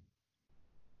 Oh,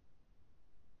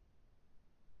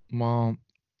 well,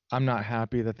 I'm not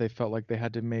happy that they felt like they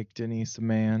had to make Denise a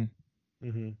man.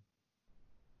 Hmm.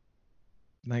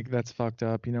 Like that's fucked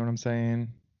up. You know what I'm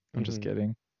saying? I'm just Hmm.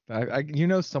 kidding.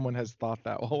 Someone has thought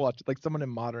that while watching, like someone in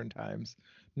modern times,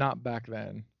 not back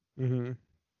then. Hmm.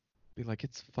 Be like,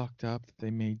 it's fucked up that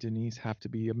they made Denise have to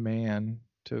be a man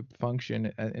to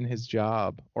function in his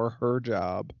job or her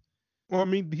job.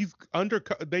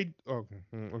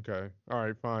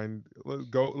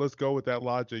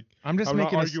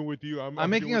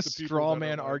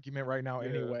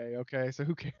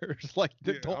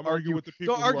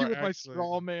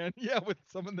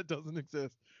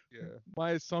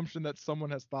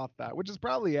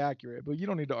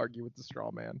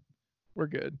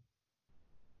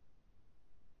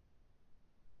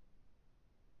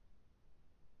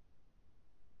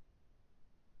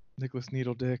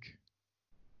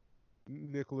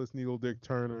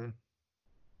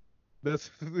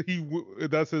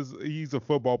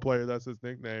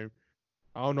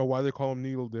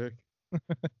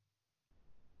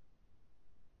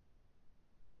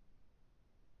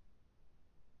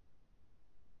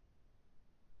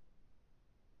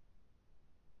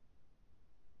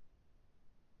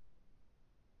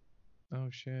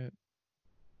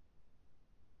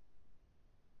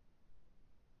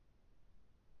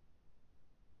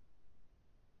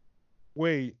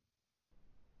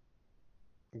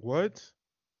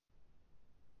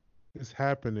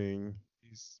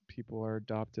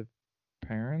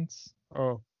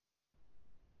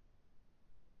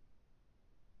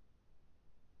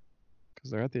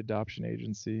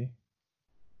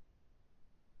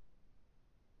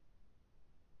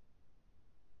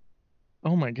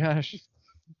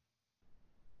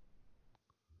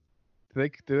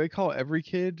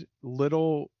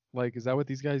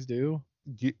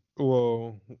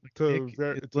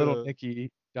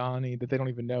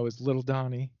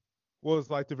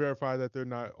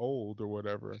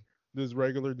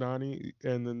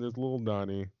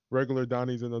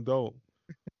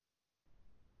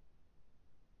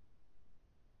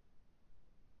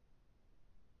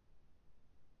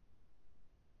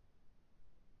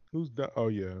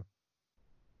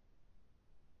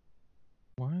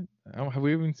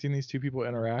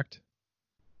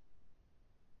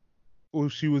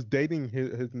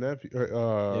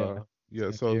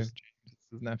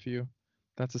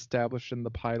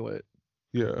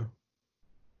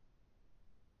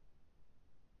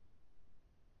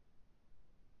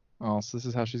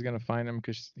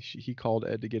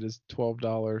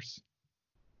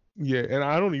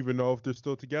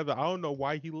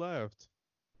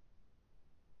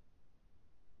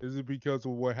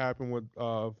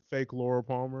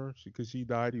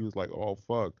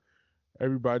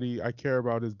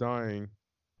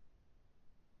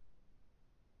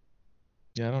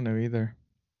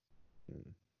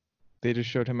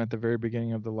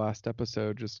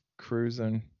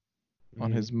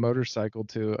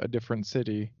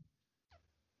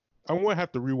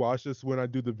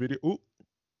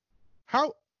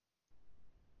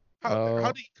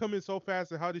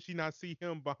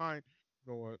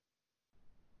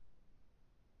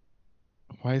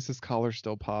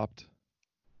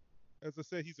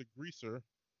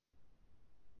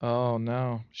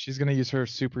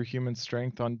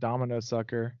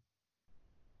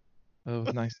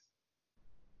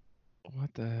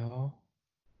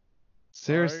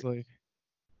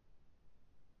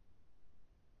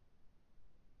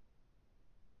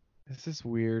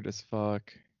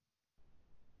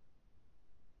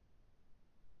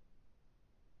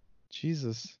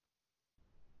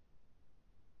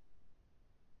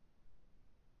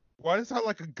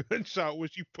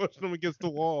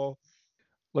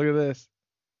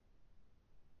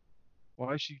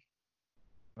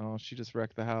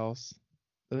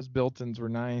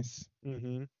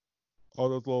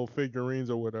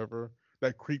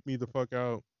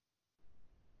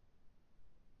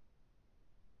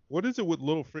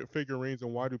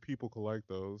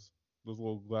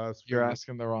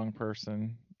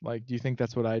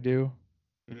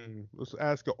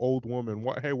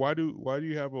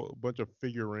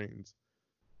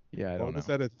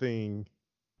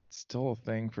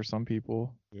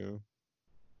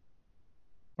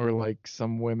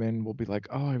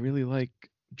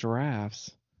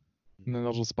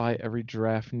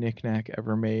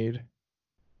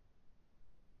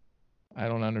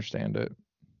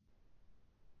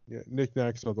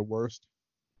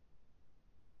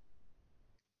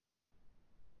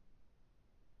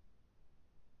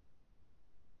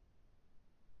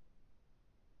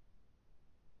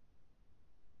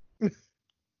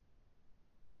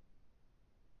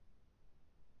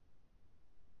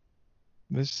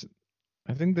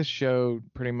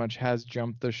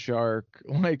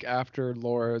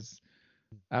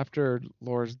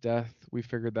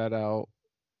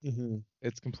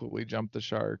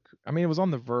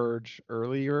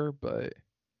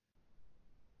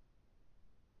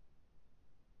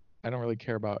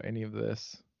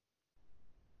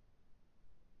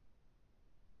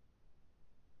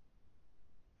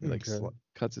 He like Okay.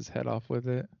 cuts his head off with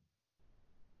it.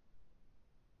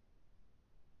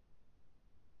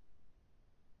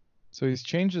 So he's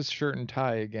changed his shirt and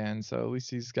tie again, so at least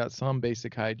he's got some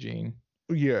basic hygiene.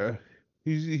 Yeah.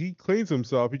 He cleans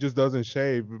himself. He just doesn't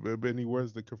shave, but he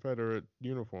wears the Confederate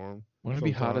uniform Wouldn't it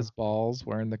be hot sometimes. as balls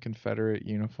wearing the Confederate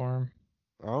uniform?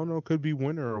 I don't know. Could be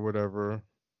winter or whatever.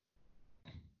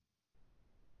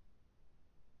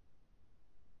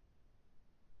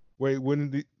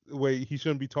 Wait, he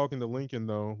shouldn't be talking to Lincoln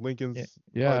though. Lincoln's part of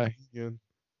Yeah, the Union.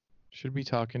 should be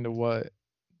talking to what?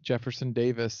 Jefferson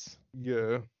Davis.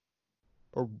 Yeah.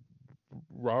 Or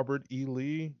Robert E.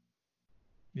 Lee.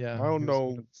 Yeah, I don't he was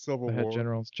one know of Civil the head War.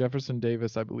 generals. Jefferson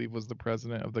Davis, I believe, was the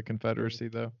president of the Confederacy,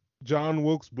 though. John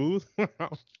Wilkes Booth.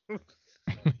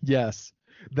 Yes,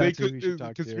 They that's who could we should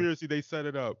talk to. conspiracy. They set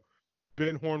it up.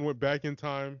 Ben Horn went back in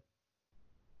time.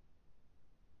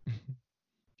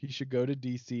 He should go to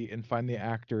D.C. and find the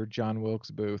actor John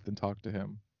Wilkes Booth and talk to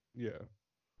him. Yeah.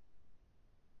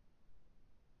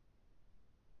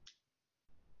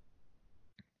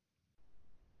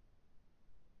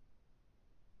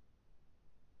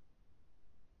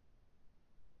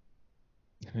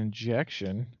 An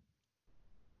injection?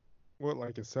 What,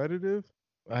 like a sedative?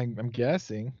 I'm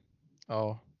guessing.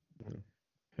 Oh,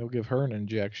 he'll give her an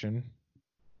injection.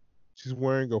 She's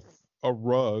wearing a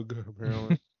rug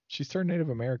apparently. She's turned Native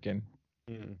American.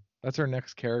 Mm. That's her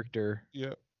next character.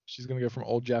 Yeah. She's gonna go from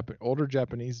older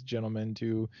Japanese gentleman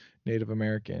to Native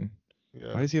American.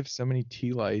 Yeah. Why does he have so many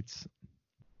tea lights?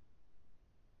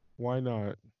 Why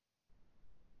not?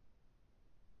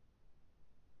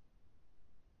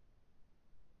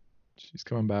 She's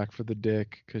coming back for the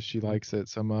dick because she likes it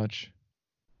so much.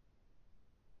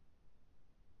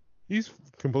 He's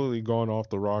completely gone off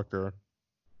the rocker.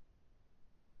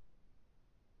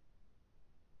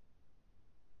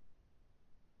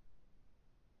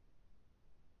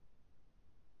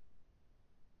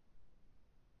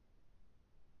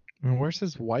 I mean, where's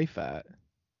his wife at?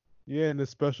 Yeah, and his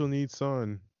special needs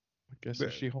son. I guess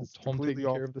is she home It's completely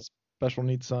taking care of the special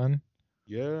needs son?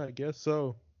 Yeah, I guess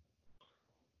so.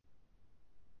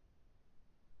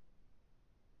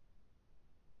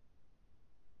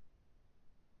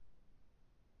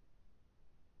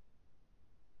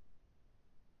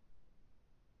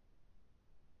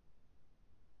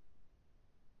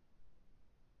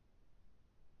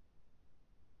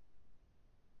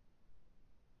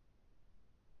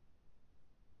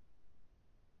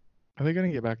 Are they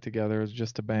gonna get back together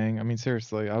just to bang? I mean,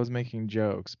 seriously, I was making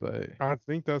jokes, but I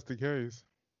think that's the case.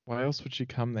 why else would she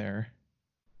come there?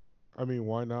 I mean,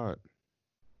 why not?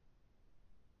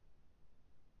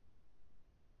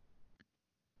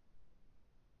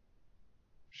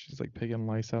 She's like picking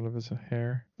lice out of his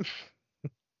hair.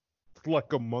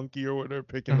 Like a monkey or whatever,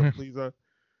 picking the fleas out.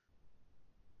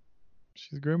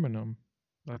 She's grooming him.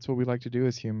 That's what we like to do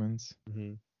as humans.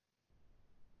 Mm-hmm.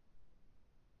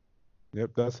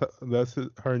 Yep, that's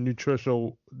her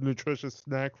nutritious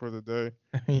snack for the day.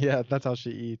 Yeah, that's how she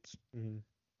eats. Mm-hmm.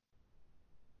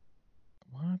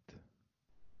 What?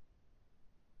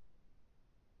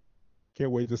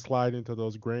 Can't wait to slide into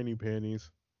those granny panties.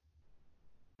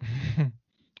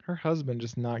 Her husband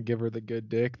just not give her the good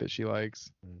dick that she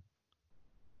likes.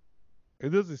 It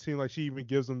doesn't seem like she even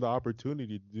gives him the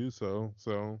opportunity to do so.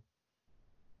 So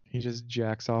He just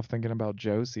jacks off thinking about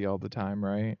Josie all the time,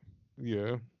 right?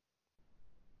 yeah.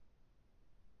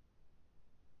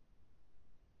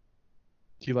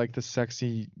 Do you like the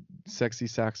sexy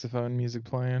saxophone music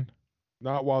playing?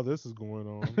 Not while this is going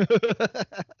on.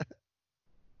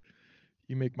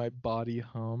 You make my body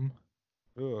hum.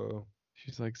 Ugh.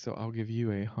 She's like, so I'll give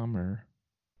you a Hummer.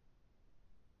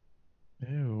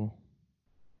 Ew.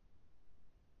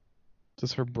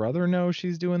 Does her brother know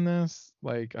she's doing this?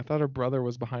 Like, I thought her brother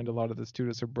was behind a lot of this too.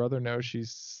 Does her brother know she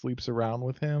sleeps around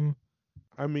with him?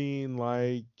 I mean,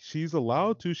 like, she's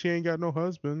allowed to. She ain't got no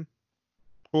husband.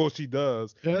 Well, she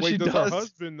does. Yeah, Wait, she does her does.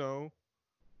 husband know?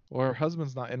 Or her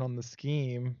husband's not in on the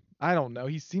scheme. I don't know.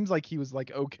 He seems like he was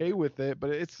like okay with it,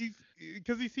 but it's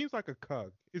Because he seems like a cuck.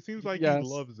 It seems like Yes. he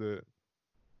loves it.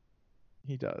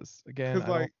 He does. Again, 'Cause,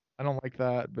 like, I don't like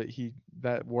that, but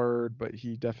that word, but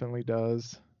he definitely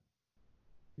does.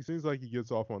 he seems like he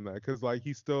gets off on that. Because, like,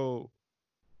 he's still.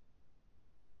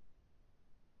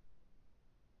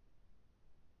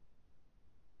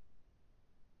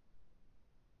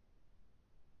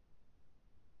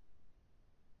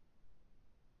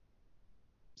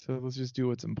 So let's just do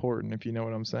what's important, if you know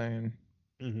what I'm saying.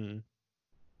 Mm-hmm.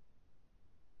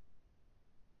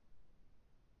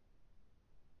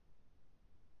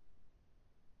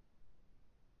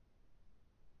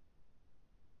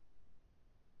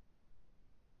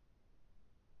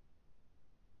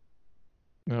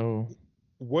 Oh,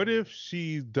 What if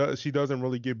she doesn't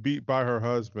really get beat by her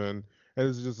husband, and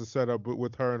it's just a setup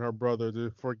with her and her brother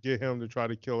to forget him to try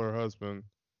to kill her husband?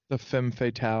 the femme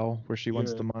fatale where she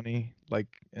wants Yeah, the money, like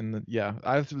in the yeah.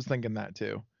 I was thinking that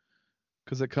too,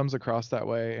 because it comes across that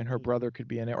way, and her brother could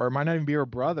be in it, or it might not even be her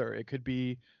brother. It could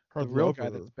be her the real guy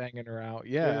that's lover. banging her out.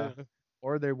 Yeah, Yeah.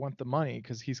 or they want the money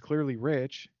because he's clearly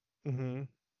rich. Hmm.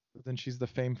 But then she's the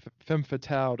femme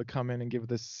fatale to come in and give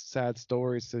this sad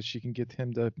story so she can get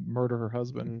him to murder her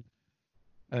husband.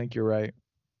 Hmm. I think you're right.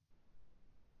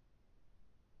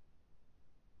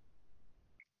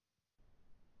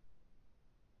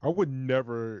 I would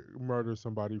never murder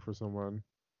somebody for someone.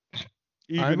 I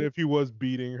Even if he was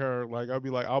beating her, like I'd be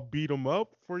like, I'll beat him up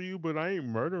for you, but I ain't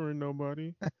murdering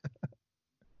nobody.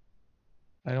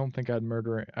 I don't think I'd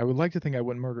murder. I would like to think I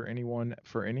wouldn't murder anyone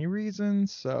for any reason.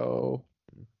 So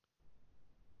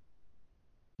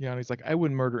yeah, and he's like, I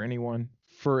wouldn't murder anyone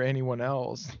for anyone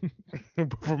else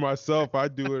But for myself, I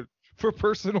do it. for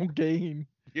personal gain.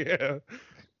 Yeah.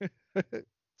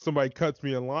 Somebody cuts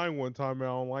me in line one time and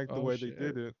I don't like the Oh way they did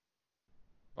shit! it.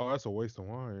 Oh, that's a waste of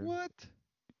wine. What?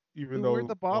 Even Dude, where'd though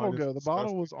the bottle wine is go? The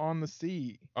bottle disgusting. was on the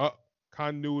seat,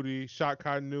 Continuity, shot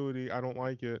continuity. I don't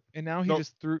like it. and now he No,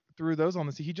 just threw those on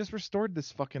the seat. He just restored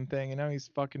this fucking thing, and now he's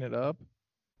fucking it up.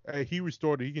 hey, he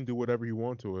restored it. He can do whatever he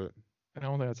wants to it. I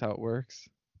don't think that's how it works.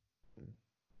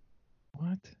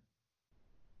 What?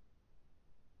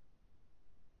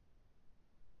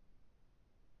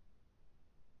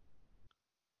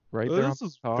 Right there on This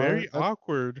is the car. very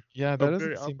awkward. Yeah, A that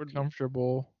very doesn't seem awkward.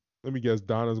 comfortable. Let me guess.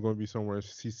 Donna's going to be somewhere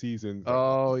she sees and like,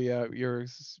 Oh yeah, you're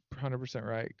 100%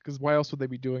 right. Because why else would they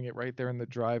be doing it right there in the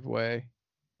driveway?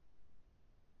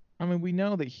 I mean, we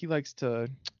know that he likes to.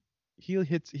 He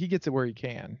gets it where he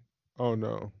can. oh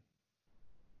no,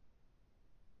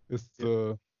 it's Yep,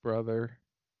 the brother.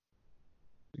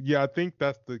 yeah. I think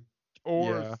that's the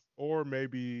or Yeah. or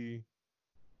maybe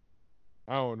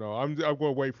I don't know. I'm going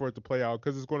to wait for it to play out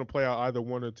because it's going to play out either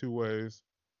one or two ways.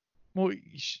 Well,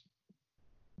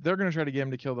 they're gonna try to get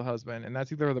him to kill the husband, and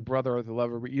that's either the brother or the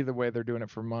lover. But either way, they're doing it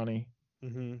for money,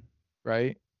 Mm-hmm.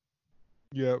 right?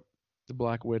 Yep. The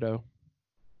Black Widow.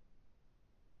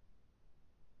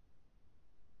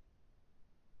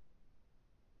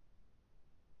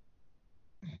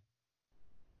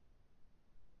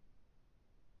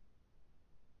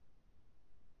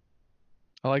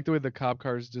 I like the way the cop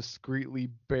car is discreetly,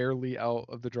 barely out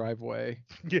of the driveway.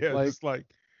 Yeah. Like, Just like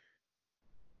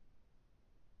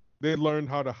they learned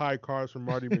how to hide cars from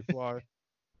Marty McFly.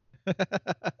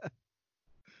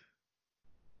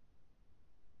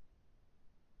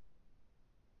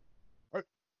 Uh,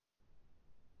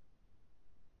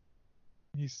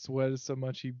 he sweated so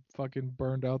much he fucking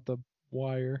burned out the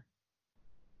wire.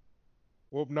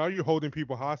 Well, now you're holding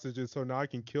people hostages, so now I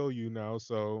can kill you now.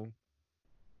 So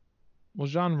Well,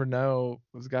 Jean Renault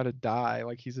has got to die.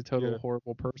 Like he's a total yeah.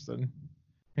 horrible person,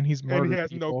 and he's And he murdered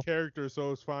has no people. character,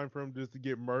 so it's fine for him just to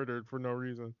get murdered for no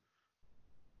reason.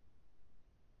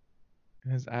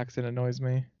 His accent annoys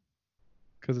me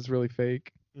because it's really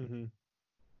fake. Mm-hmm.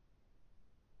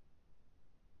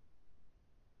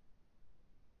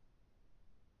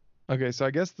 Okay, so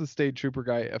I guess the state trooper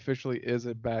guy officially is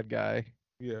a bad guy.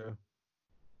 Yeah.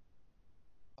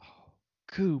 Oh,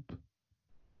 Coop.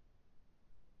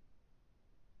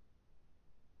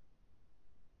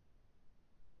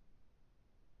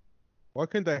 Why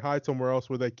couldn't they hide somewhere else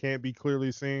where they can't be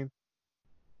clearly seen?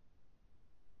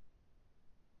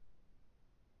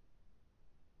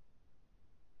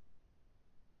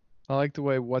 I like the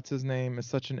way what's his name is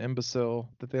such an imbecile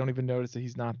that they don't even notice that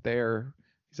he's not there.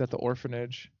 He's at the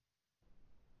orphanage.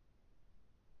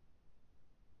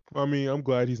 I mean, I'm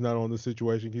glad he's not on the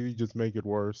situation. He just make it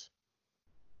worse.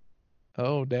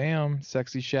 Oh, damn.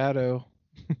 Sexy shadow.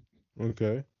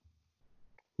 Okay.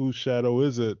 Whose shadow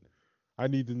is it? I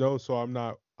need to know so I'm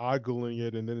not ogling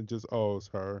it and then it just oh it's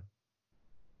her.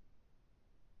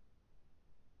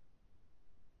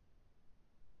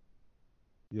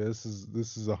 Yeah, this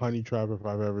is a honey trap if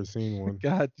I've ever seen one.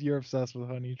 God, you're obsessed with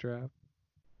Honey Trap.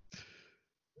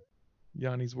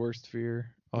 Yanni's worst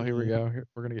fear. Oh, here we Mm-hmm. go.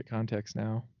 We're gonna get context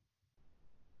now.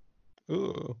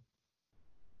 Ugh.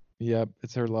 Yep,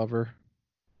 it's her lover.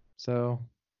 So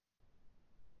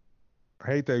I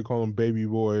hate they call him baby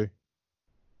boy.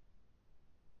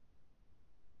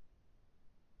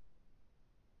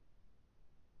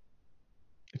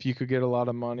 if you could get a lot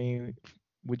of money,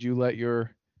 would you let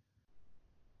your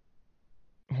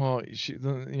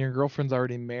girlfriend's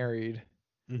already married, but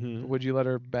Mm-hmm. would you let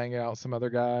her bang out some other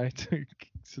guy to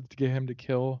get him to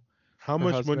kill How her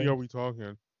much money are husband? we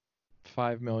talking?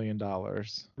 $5 million.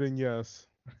 Then yes.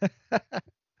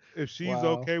 if she's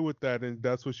Wow. okay with that and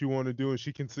that's what you want to do and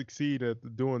she can succeed at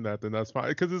doing that, then that's fine.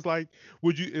 Because it's like,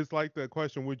 would you? It's like the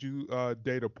question: would you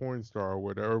date a porn star or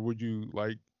whatever? Or would you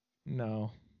like?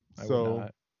 No, I would So,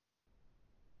 not.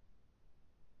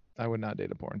 I would not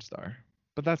date a porn star.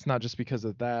 But that's not just because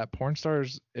of that. Porn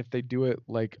stars, if they do it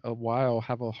like a while,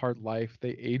 have a hard life.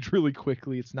 They age really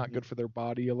quickly. It's not good for their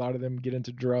body. A lot of them get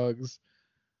into drugs.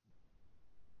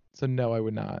 So no, I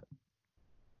would not.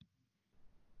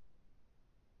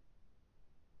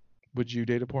 Would you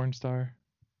date a porn star?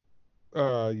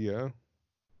 yeah.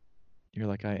 You're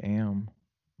like, I am.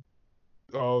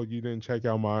 Oh, you didn't check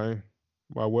out my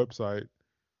website.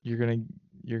 You're gonna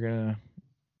you're gonna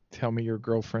tell me your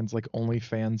girlfriend's like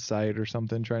OnlyFans site or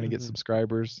something trying to get Hmm.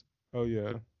 subscribers. Oh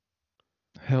yeah.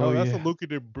 Hell Oh, that's a yeah.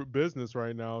 lucrative business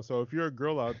right now. So if you're a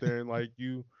girl out there and like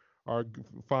you are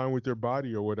fine with your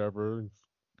body or whatever,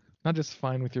 Not just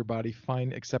fine with your body,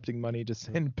 fine accepting money to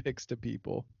send pics to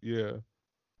people. yeah.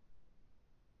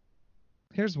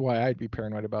 Here's why I'd be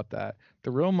paranoid about that.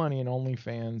 The real money in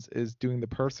OnlyFans is doing the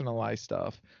personalized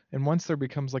stuff, and once there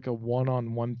becomes like a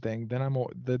one-on-one thing, then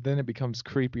it becomes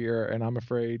creepier, and I'm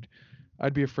afraid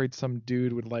I'd be afraid some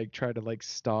dude would like try to like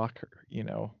stalk her,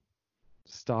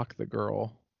 stalk the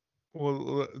girl.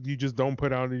 Well, you just don't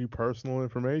put out any personal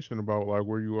information about like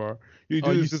where you are. You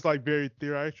Oh, do, it's just like very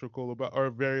theatrical about, or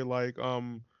very like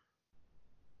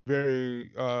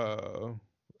very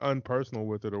unpersonal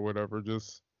with it or whatever.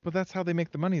 Just but that's how they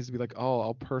make the money is to be like, oh,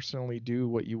 I'll personally do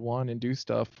what you want and do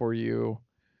stuff for you.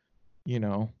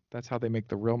 That's how they make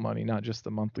the real money, not just the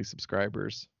monthly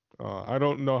subscribers. I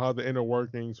don't know how the inner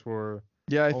workings for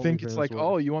Yeah, I think it's OnlyFans like, work.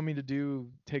 oh, you want me to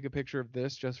take a picture of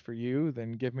this just for you?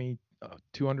 Then give me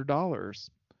 $200.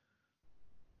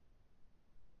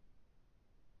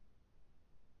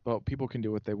 Well, people can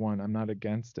do what they want. I'm not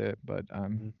against it, but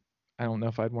Mhm. I don't know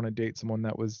if I'd want to date someone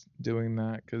that was doing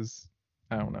that because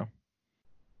I don't know.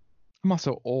 I'm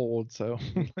also old, so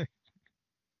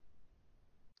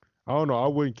I don't know. I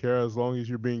wouldn't care as long as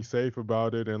you're being safe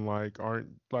about it and like aren't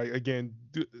like again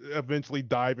eventually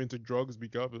dive into drugs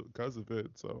because of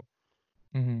it. So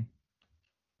hmm.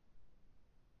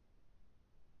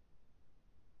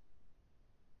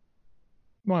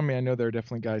 Well, I mean, I know there are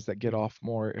definitely guys that get off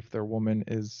more if their woman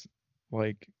is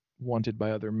like wanted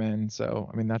by other men. So,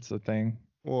 I mean, that's the thing.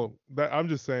 well, that I'm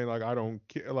just saying like I don't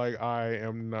care. Like I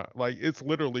am not like it's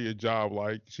literally a job.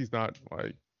 Like she's not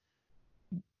like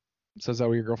So, is that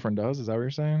what your girlfriend does? Is that what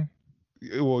you're saying?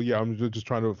 well yeah. I'm just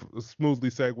trying to smoothly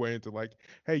segue into like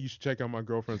hey you should check out my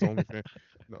girlfriend's OnlyFans.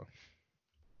 No.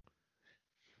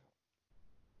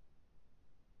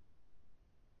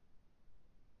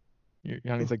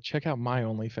 Yanni's like, check out my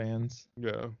OnlyFans.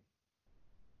 Yeah.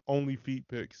 Only feet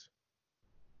pics.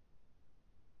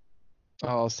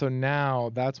 Oh, so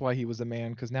now that's why he was a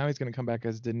man, because now he's going to come back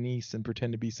as Denise and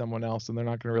pretend to be someone else, and they're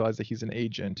not going to realize that he's an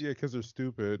agent. Yeah, because they're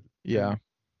stupid. Yeah. And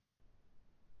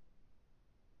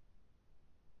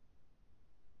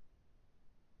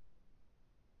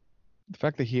The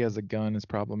fact that he has a gun is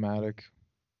problematic.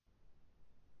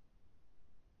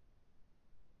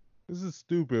 this is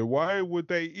stupid. Why would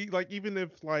they eat like even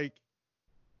if like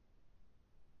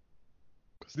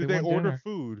Because they did they want order dinner.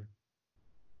 food?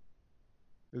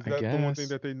 Is I that the one thing guess.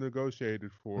 that they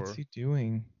negotiated What's for? he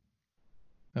doing?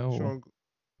 Oh. Sean,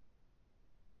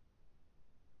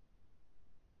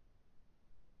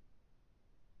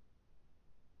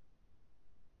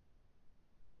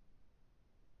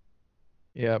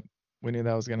 Yep. We knew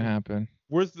that was going to happen.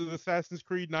 where's the Assassin's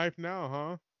Creed knife now,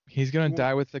 huh? He's You going to want?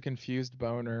 die with the confused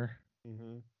boner.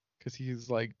 Hmm. Because he's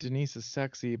like, Denise is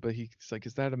sexy, but he's like,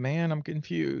 is that a man? I'm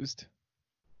confused.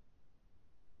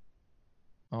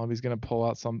 Oh, he's going to pull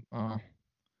out some. I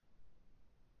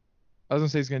was gonna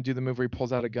say he's gonna do the move where he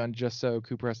pulls out a gun just so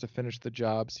Cooper has to finish the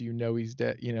job, so he's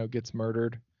dead, gets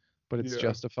murdered, but it's Yeah,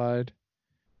 justified.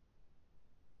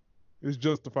 it's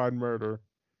justified murder.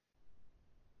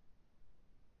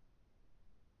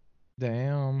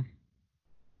 Damn.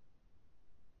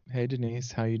 Hey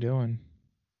Denise, how you doing?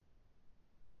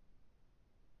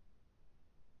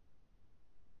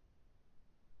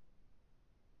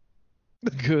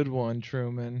 Good one,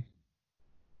 Truman.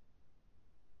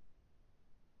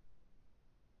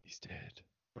 He's dead.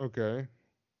 Okay,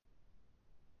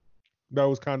 that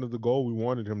was kind of the goal. We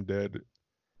wanted him dead.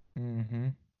 Mm-hmm.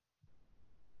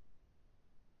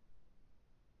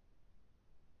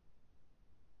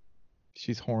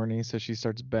 She's horny, so she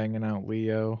starts banging out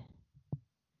Leo.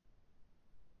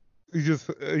 He just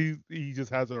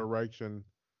has an erection.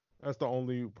 That's the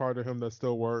only part of him that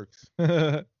still works.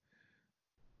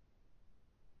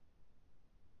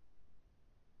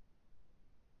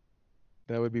 They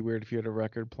That would be weird if you had a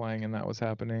record playing and that was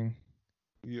happening.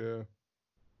 Yeah.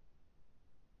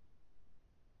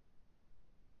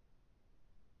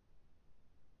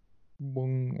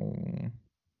 Boom.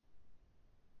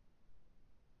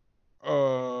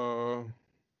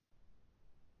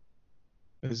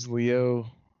 Is Leo,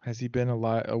 has he been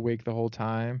awake the whole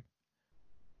time?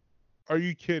 Are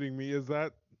you kidding me? Is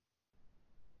that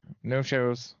No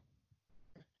shows.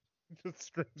 just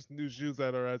strips new shoes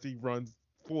at her as he runs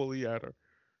fully at her?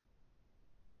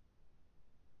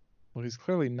 Well, he's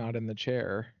clearly not in the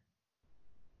chair.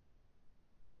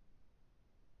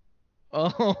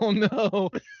 Oh no.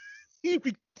 He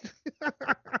be-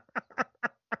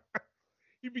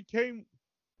 he became.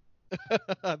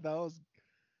 That was,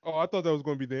 Oh, I thought that was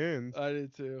going to be the end. I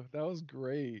did too. That was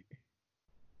great.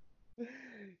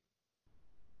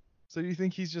 So do you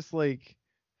think he's just like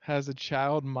has a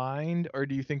child mind, or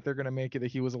do you think they're gonna make it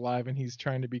that he was alive and he's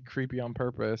trying to be creepy on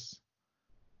purpose?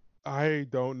 I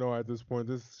don't know at this point.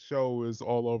 This show is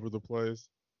all over the place.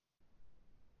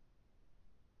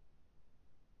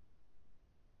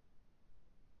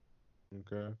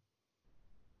 Okay.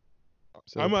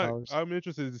 So the powers. I'm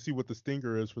interested to see what the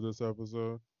stinger is for this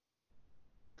episode.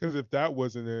 Because if that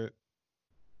wasn't it,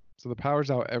 So the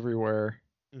power's out everywhere.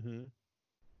 mm-hmm.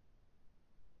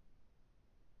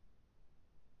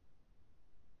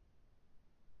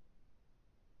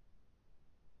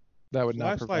 That would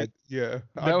not Flashlight, provide. yeah,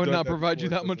 That I've would done not that provide you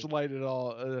before. that much light at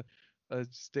all. A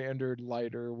standard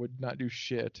lighter would not do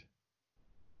shit.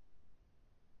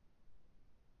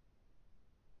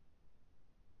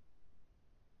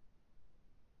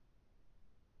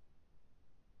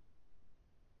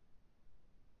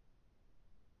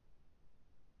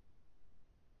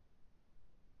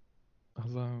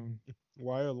 Alone.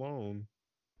 Why alone?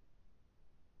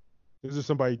 Is there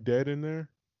somebody dead in there?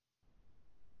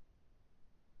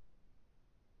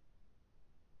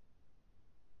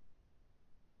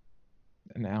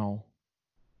 An owl.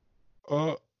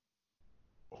 Uh,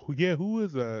 yeah, who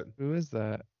is that? Who is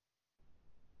that?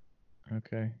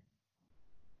 Okay.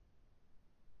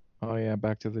 Oh yeah,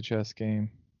 back to the chess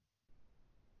game.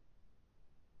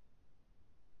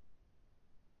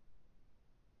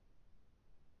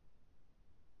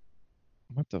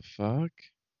 What the fuck?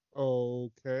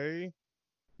 Okay.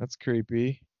 That's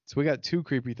creepy. So we got two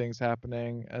creepy things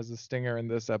happening as a stinger in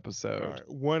this All episode. right.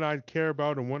 One I care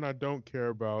about and one I don't care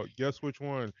about. Guess which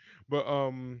one? But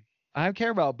I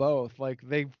care about both. Like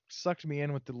they sucked me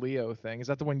in with the Leo thing. Is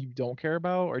that the one you don't care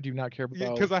about, or do you not care yeah,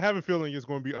 about? because I have a feeling it's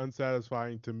going to be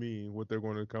unsatisfying to me what they're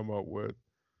going to come up with.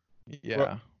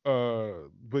 Yeah.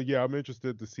 But yeah, I'm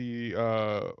interested to see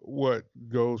what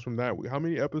goes from that. How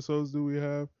many episodes do we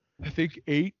have? I think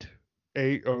 8.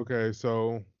 8. Okay,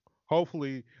 so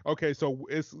hopefully, okay, so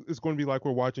it's going to be like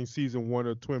we're watching season 1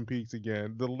 of Twin Peaks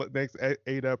again. The next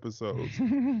 8 episodes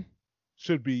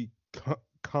should be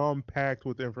compact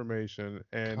with information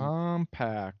and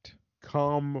Compact.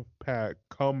 compact.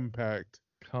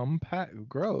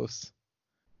 Gross.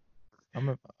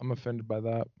 I'm offended by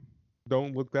that.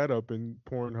 Don't look that up in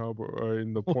Pornhub or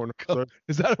in the Oh, porn God. search.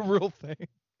 Is that a real thing?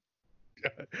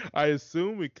 I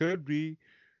assume it could be.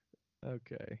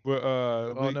 Okay. But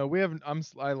Oh no, we have.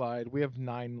 I lied. We have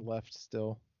 9 left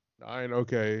still. 9.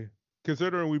 Okay.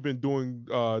 Considering we've been doing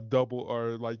double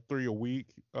or like 3 a week,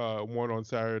 1 on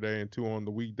Saturday and 2 on the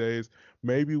weekdays,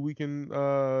 maybe we can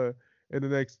in the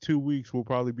next 2 weeks we'll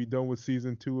probably be done with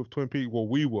season 2 of Twin Peaks. Well,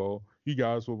 we will. You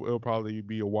guys will. It'll probably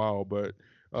be a while, but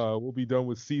we'll be done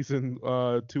with season 2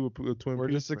 of Twin Peaks. We're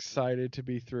just excited to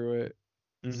be through it.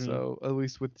 Mm-hmm. So at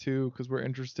least with 2, because we're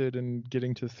interested in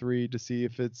getting to 3 to see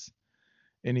if it's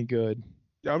any good.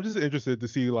 Yeah, I'm just interested to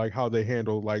see like how they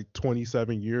handle like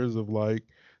 27 years of like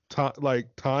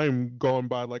time gone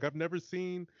by. Like I've never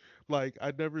seen like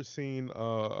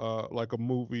a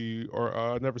movie or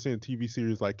I've never seen a TV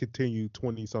series like continue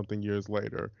 20 something years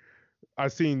later.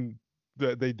 I've seen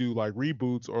that they do like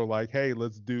reboots or like hey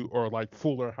let's do or like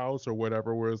Fuller House or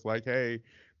whatever where it's like hey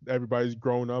everybody's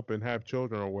grown up and have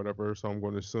children or whatever. So I'm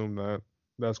going to assume that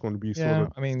that's going to be sort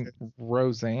of. I mean,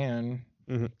 Roseanne.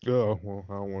 Mm-hmm. Oh, well,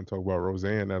 I don't want to talk about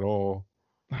Roseanne at all.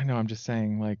 I know, I'm just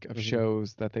saying, like, of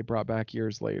shows that they brought back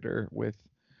years later with.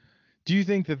 Do you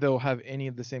think that they'll have any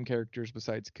of the same characters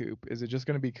besides Coop? Is it just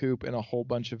going to be Coop and a whole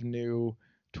bunch of new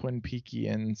Twin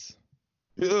Peakians?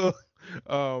 Is that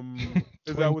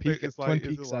what it's like?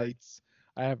 Twin Peaksites.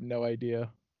 I have no idea.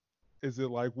 Is it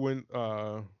like when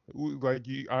like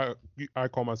I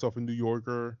call myself a New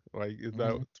Yorker? Like is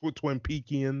that Twin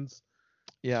Peakians?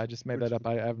 Yeah, I just made that up.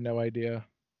 I have no idea.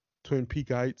 Twin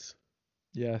Peakites.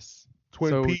 Yes.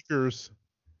 Twin Peakers.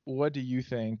 What do you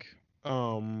think?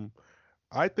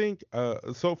 I think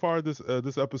so far this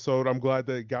episode, I'm glad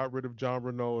that it got rid of John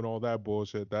Renault and all that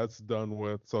bullshit. That's done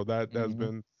with, so that's Hmm.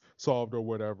 been solved or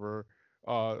whatever.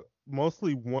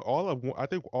 Mostly I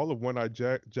think all of One Eye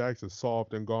Jacks is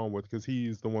solved and gone with because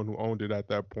he's the one who owned it at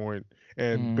that point,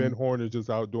 and Ben Hmm. Horn is just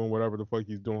out doing whatever the fuck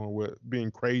he's doing with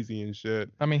being crazy and shit.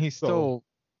 I mean, he's So still.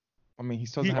 I mean, he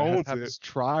still he has to owns have it. his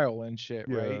trial and shit,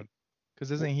 Yeah. right? Because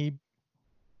isn't Wh- he,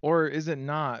 or is it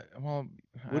not? Well,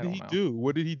 I What did don't he know. do?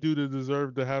 What did he do to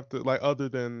deserve to have to like other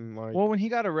than like? Well, when he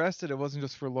got arrested, it wasn't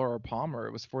just for Laura Palmer.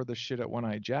 It was for the shit at One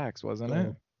Eye Jacks, wasn't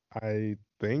it? I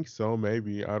think so.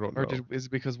 Maybe I don't Or know. is it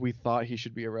because we thought he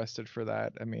should be arrested for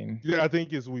that? I mean, Yeah, I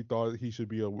think is we thought he should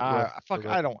be arrested for fuck,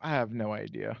 that. I have no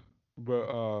idea.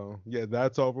 But yeah,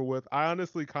 that's over with. I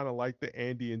honestly kind of like the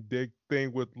Andy and Dick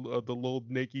thing with the little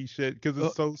Nikki shit because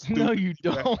it's so No, stupid. you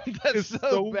don't. That's It's so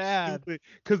so bad. stupid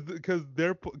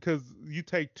because you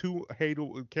take two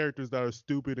hateable characters that are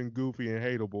stupid and goofy and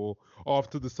hateable off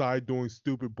to the side doing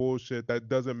stupid bullshit that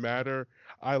doesn't matter.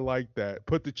 I like that.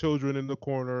 Put the children in the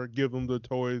corner, give them the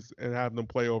toys, and have them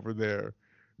play over there.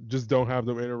 Just don't have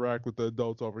them interact with the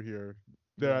adults over here.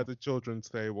 They're Yeah. at the children's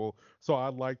table. So I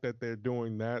like that they're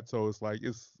doing that. So it's like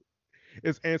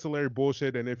it's ancillary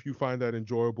bullshit, and if you find that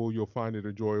enjoyable, you'll find it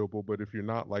enjoyable. But if you're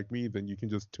not like me, then you can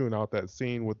just tune out that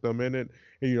scene with them in it,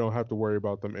 and you don't have to worry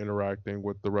about them interacting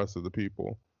with the rest of the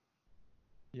people.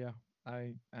 Yeah.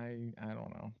 I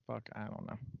don't know. Fuck, I don't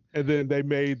know. And then they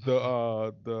made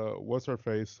the what's her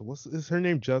face? What's is her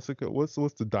name Jessica? What's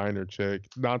the diner chick?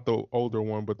 Not the older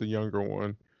one, but the younger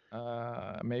one.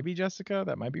 Maybe Jessica.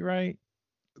 That might be right.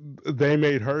 They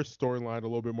made her storyline a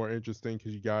little bit more interesting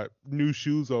because you got new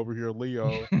shoes over here,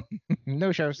 Leo.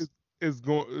 No shows. Is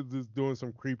doing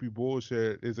some creepy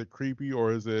bullshit. Is it creepy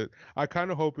or is it? I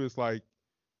kind of hope it's like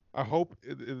I hope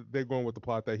they're going with the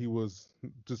plot that he was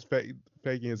just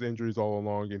faking his injuries all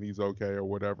along and he's okay or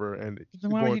whatever, and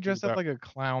Then why would going he through dress up that like a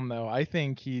clown though? I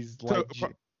think he's to,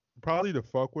 like, probably to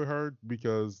fuck with her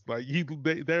because like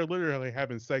they're literally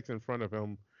having sex in front of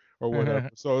him or whatever.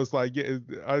 So it's like yeah,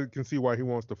 I can see why he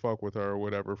wants to fuck with her or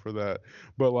whatever for that.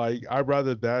 But like I'd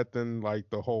rather that than like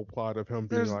the whole plot of him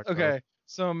being there's like a okay.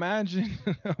 So imagine,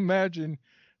 imagine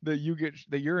that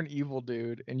you're an evil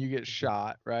dude and you get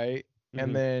shot, right?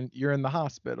 And Mhm. then you're in the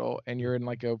hospital and you're in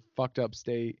like a fucked up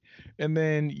state, and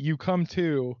then you come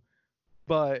to,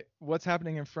 but what's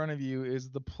happening in front of you is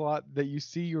the plot that you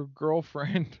see your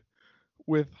girlfriend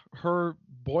with her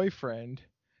boyfriend,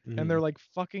 and they're Mhm. like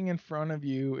fucking in front of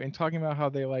you and talking about how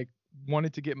they like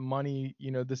wanted to get money,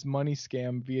 this money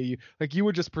scam via you. Like you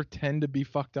would just pretend to be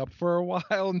fucked up for a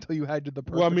while until you had to the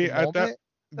Well, I perfect mean, at that, moment.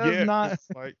 That's yeah, not. because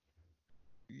like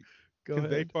Go because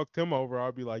they ahead. fucked him over,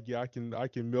 I'll be like, yeah, I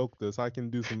can milk this. I can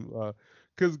do some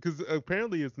because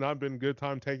apparently it's not been good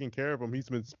time taking care of him. He's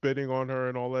been spitting on her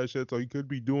and all that shit, so he could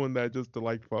be doing that just to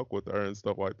like fuck with her and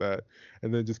stuff like that,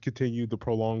 and then just continue the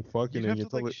prolonged You'd fucking have to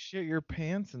until like it. shit your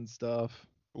pants and stuff.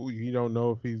 You don't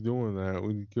know if he's doing that.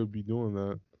 He could be doing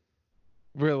that.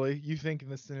 Really? You think in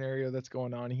the scenario that's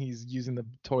going on, he's using the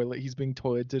toilet, he's being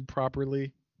toileted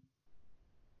properly?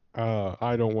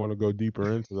 I don't want to go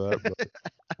deeper into that, but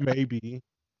maybe.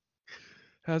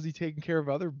 How's he taking care of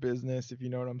other business, if you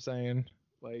know what I'm saying?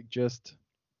 Like just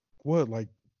What, like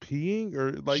peeing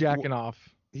or like jacking off.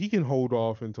 he can hold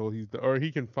off until or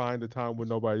he can find a time when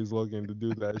nobody's looking to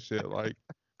do that shit. Like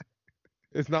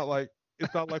it's not like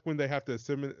it's not like when they have to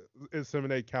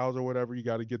inseminate cows or whatever. You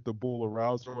got to get the bull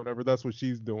aroused or whatever. That's what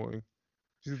she's doing.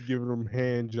 She's giving them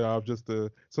hand job just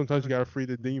to. Sometimes you got to free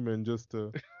the demon just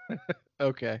to.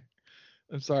 Okay.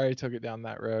 I'm sorry I took it down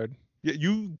that road. Yeah,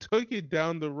 you took it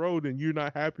down the road and you're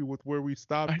not happy with where we I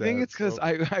stopped think at. it's because So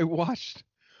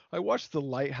I watched The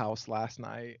Lighthouse last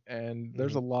night, and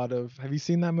there's a mhm. lot of. Have you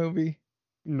seen that movie?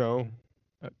 No,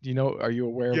 Do you know? Are you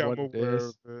aware of yeah, I'm what it aware of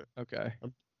is? it. Okay.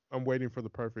 I'm waiting for the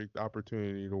perfect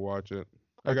opportunity to watch it.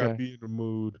 I got to Okay. be in the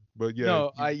mood, but yeah,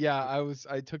 No,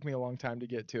 it took me a long time to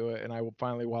get to it, and I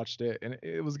finally watched it, and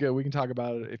it was good. We can talk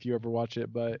about it if you ever watch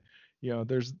it, but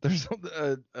there's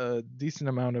a decent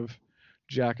amount of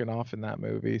jacking off in that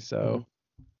movie, mhm. so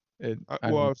I Well, I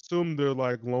don't. assume they're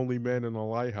like lonely men in a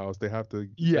lighthouse. They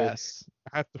Yes.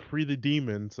 have to free the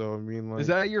demon. So I mean, Is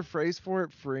like that your phrase for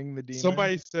it? Freeing the demon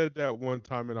somebody said that one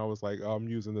time, and I was like, oh, I'm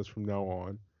using this from now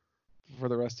on. for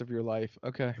the rest of your life.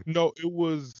 Okay. No, it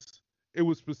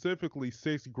was specifically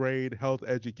sixth grade health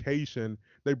education.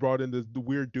 They brought in this the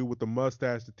weird dude with the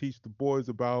mustache to teach the boys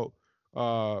about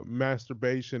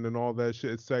masturbation and all that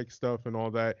shit, sex stuff and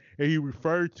all that. And he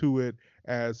referred to it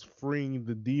as freeing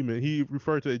the demon. He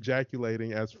referred to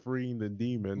ejaculating as freeing the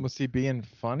demon. Was he being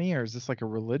funny, or is this like a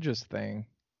religious thing?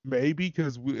 maybe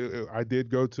because I did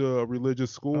go to a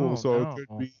religious school, Oh so it no.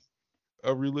 could be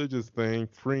a religious thing,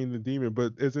 freeing the demon.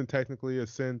 But isn't technically a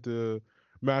sin to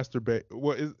masturbate?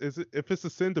 Well, is it, if it's a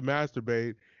sin to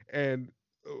masturbate and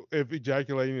if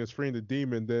ejaculating is freeing the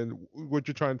demon, then what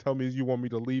you're trying to tell me is you want me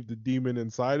to leave the demon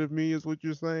inside of me, is what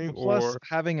you're saying? Well, plus Or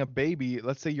having a baby,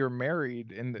 let's say you're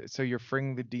married and so you're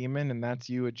freeing the demon and that's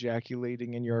you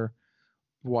ejaculating in your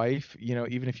wife,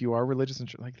 even if you are religious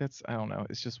and like that's, I don't know,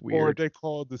 it's just or weird. they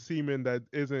call the semen that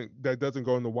doesn't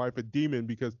go in the wife a demon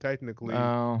because technically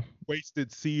Oh,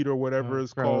 wasted seed or whatever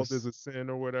is called is gross. a sin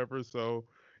or whatever. So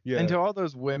And yeah, to all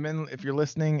those women, if you're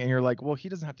listening and you're like, well, he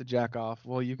doesn't have to jack off.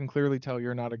 Well, you can clearly tell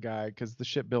you're not a guy because the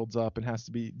shit builds up and has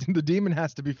to be, the demon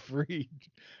has to be freed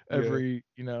yeah.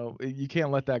 you can't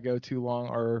let that go too long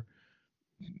or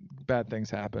bad things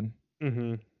happen.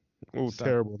 Mm-hmm. Oh, So,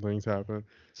 terrible things happen.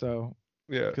 so,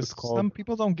 Yeah, because it's called. some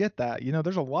people don't get that,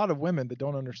 there's a lot of women that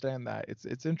don't understand that.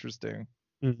 It's interesting.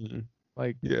 Hmm.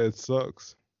 Like, Yeah, it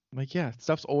sucks. yeah,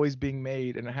 stuff's always being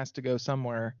made and it has to go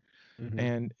somewhere Hmm.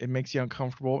 and it makes you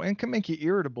uncomfortable and can make you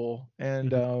irritable.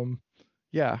 And, Hmm.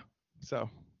 yeah, so.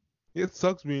 It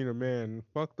sucks being a man.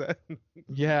 Fuck that.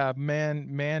 Yeah,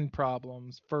 man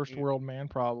problems. First Yeah. world man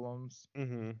problems.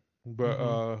 Hmm. But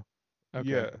Mhm. Okay.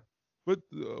 yeah. But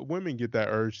women get that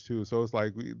urge too. So it's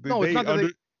like No, it's not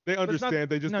that they but it's not understand.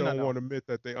 They just no, no, don't no. want to admit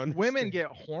that they Women understand. get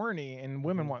horny and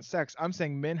women Hmm. want sex. I'm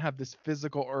saying men have this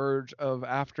physical urge of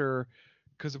after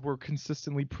because we're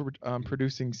consistently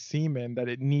producing semen that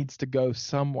it needs to go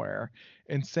somewhere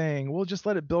and saying, well, just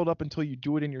let it build up until you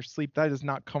do it in your sleep. That is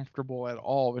not comfortable at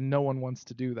all. And no one wants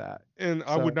to do that. And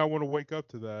I would So not want to wake up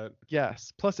to that.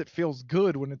 yes. Plus, it feels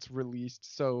good when it's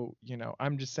released. So,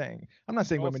 I'm just saying, I'm not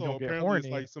saying women Also, don't get apparently, it's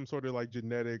horny. like some sort of like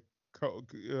genetic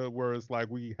where it's like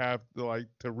we have to like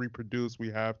to reproduce. We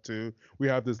have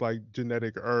this like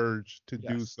genetic urge to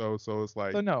do Yes. so. So it's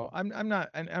like So no, I'm not,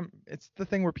 and it's the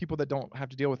thing where people that don't have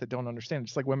to deal with it don't understand.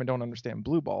 Just like women don't understand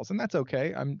blue balls, and that's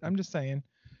okay. I'm just saying.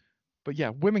 But yeah,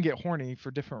 women get horny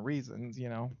for different reasons.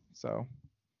 So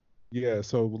yeah.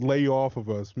 So lay off of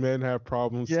us. Men have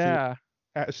problems too. yeah,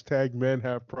 Hashtag men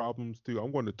have problems too.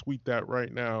 I'm going to tweet that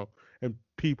right now, and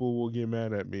people will get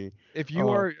mad at me. if you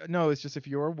Uh, are no, it's just if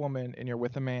you're a woman and you're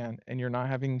with a man and you're not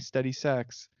having steady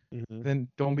sex, mhm. then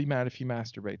don't be mad if he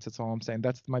masturbates. That's all I'm saying.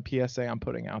 That's my PSA I'm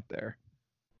putting out there.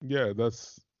 Yeah,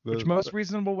 that's Which the. most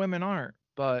reasonable women aren't,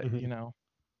 but Mhm.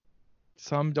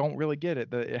 some don't really get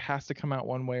it. That it has to come out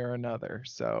one way or another.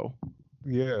 So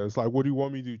Yeah, it's like, what do you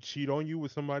want me to do? Cheat on you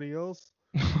with somebody else?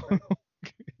 Like,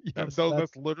 yes,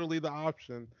 that's literally the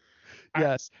option. I,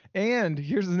 yes. And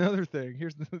here's another thing.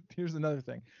 Here's another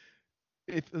thing.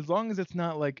 If as long as it's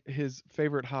not like his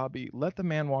favorite hobby, let the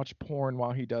man watch porn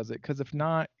while he does it. Because if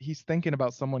not, he's thinking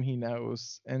about someone he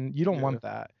knows, and you don't yeah. want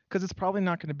that. Because it's probably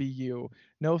not going to be you.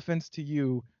 No offense to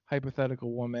you,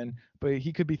 hypothetical woman, but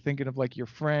he could be thinking of like your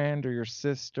friend or your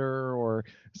sister or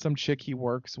some chick he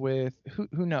works with.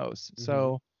 Who knows? Hmm.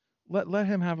 So let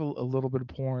him have a little bit of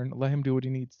porn. Let him do what he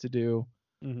needs to do.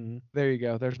 Hmm. There you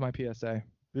go. There's my PSA.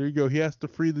 There you go. He has to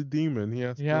free the demon. He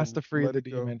has He has to to free let the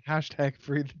it go. demon. Hashtag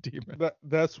free the demon.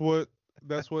 That's what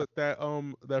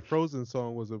that Frozen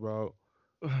song was about.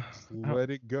 Just let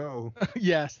it go.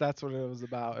 Yes, that's what it was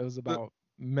about. It was The, about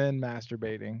men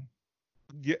masturbating.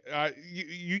 yeah,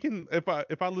 you can if I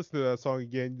listen to that song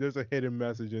again, there's a hidden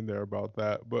message in there about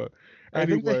that. But I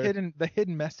think the anyway,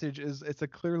 hidden message is it's a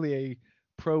clearly a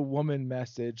pro woman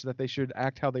message that they should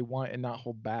act how they want and not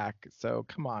hold back. So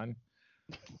come on.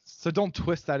 So don't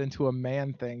twist that into a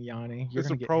man thing, Yanni. You're it's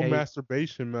a gonna get pro hate.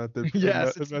 masturbation method,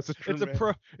 Yes, a message for it's a men.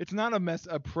 pro it's not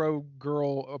a pro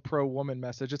girl, a pro woman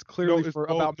message. It's No, clearly it's for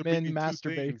both. about They're men bringing two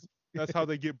masturbating. things. That's how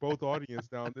they get both audience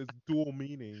down. It's dual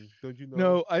meaning. Don't you know?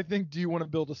 No, I think Do You Want to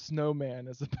Build a Snowman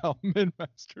is about men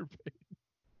masturbating.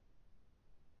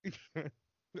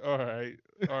 All right,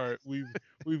 all right.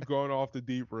 We've gone off the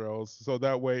deep rails. So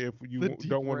that way, if The you deep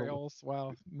don't want to, rails.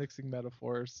 Wow, mixing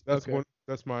metaphors. Okay.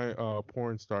 that's my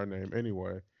porn star name.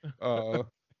 Anyway, uh,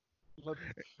 Let-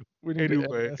 We need to end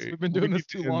anyway, this. We've been we doing need this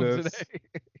to too end long today. this.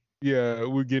 Yeah,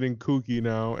 we're getting kooky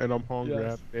now, and I'm hungry. I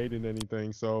Yes. haven't eaten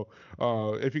anything. So,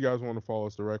 if you guys want to follow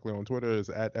us directly on Twitter, it's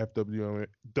at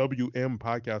FWM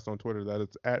Podcast on Twitter. That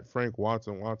is at Frank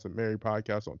Watson Mary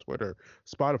Podcast on Twitter.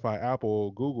 Spotify,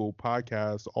 Apple, Google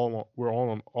Podcasts. We're all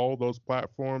on all those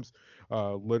platforms.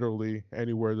 Literally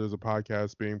anywhere there's a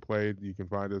podcast being played, you can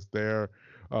find us there.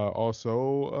 We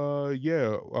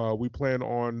plan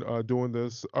on doing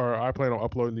this, or I plan on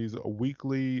uploading these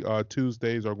weekly.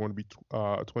 Tuesdays are going to be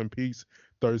Twin Peaks,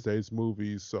 Thursdays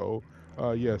movies. So,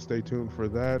 stay tuned for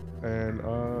that.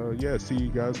 And, see you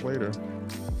guys later.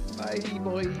 Bye,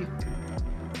 boy.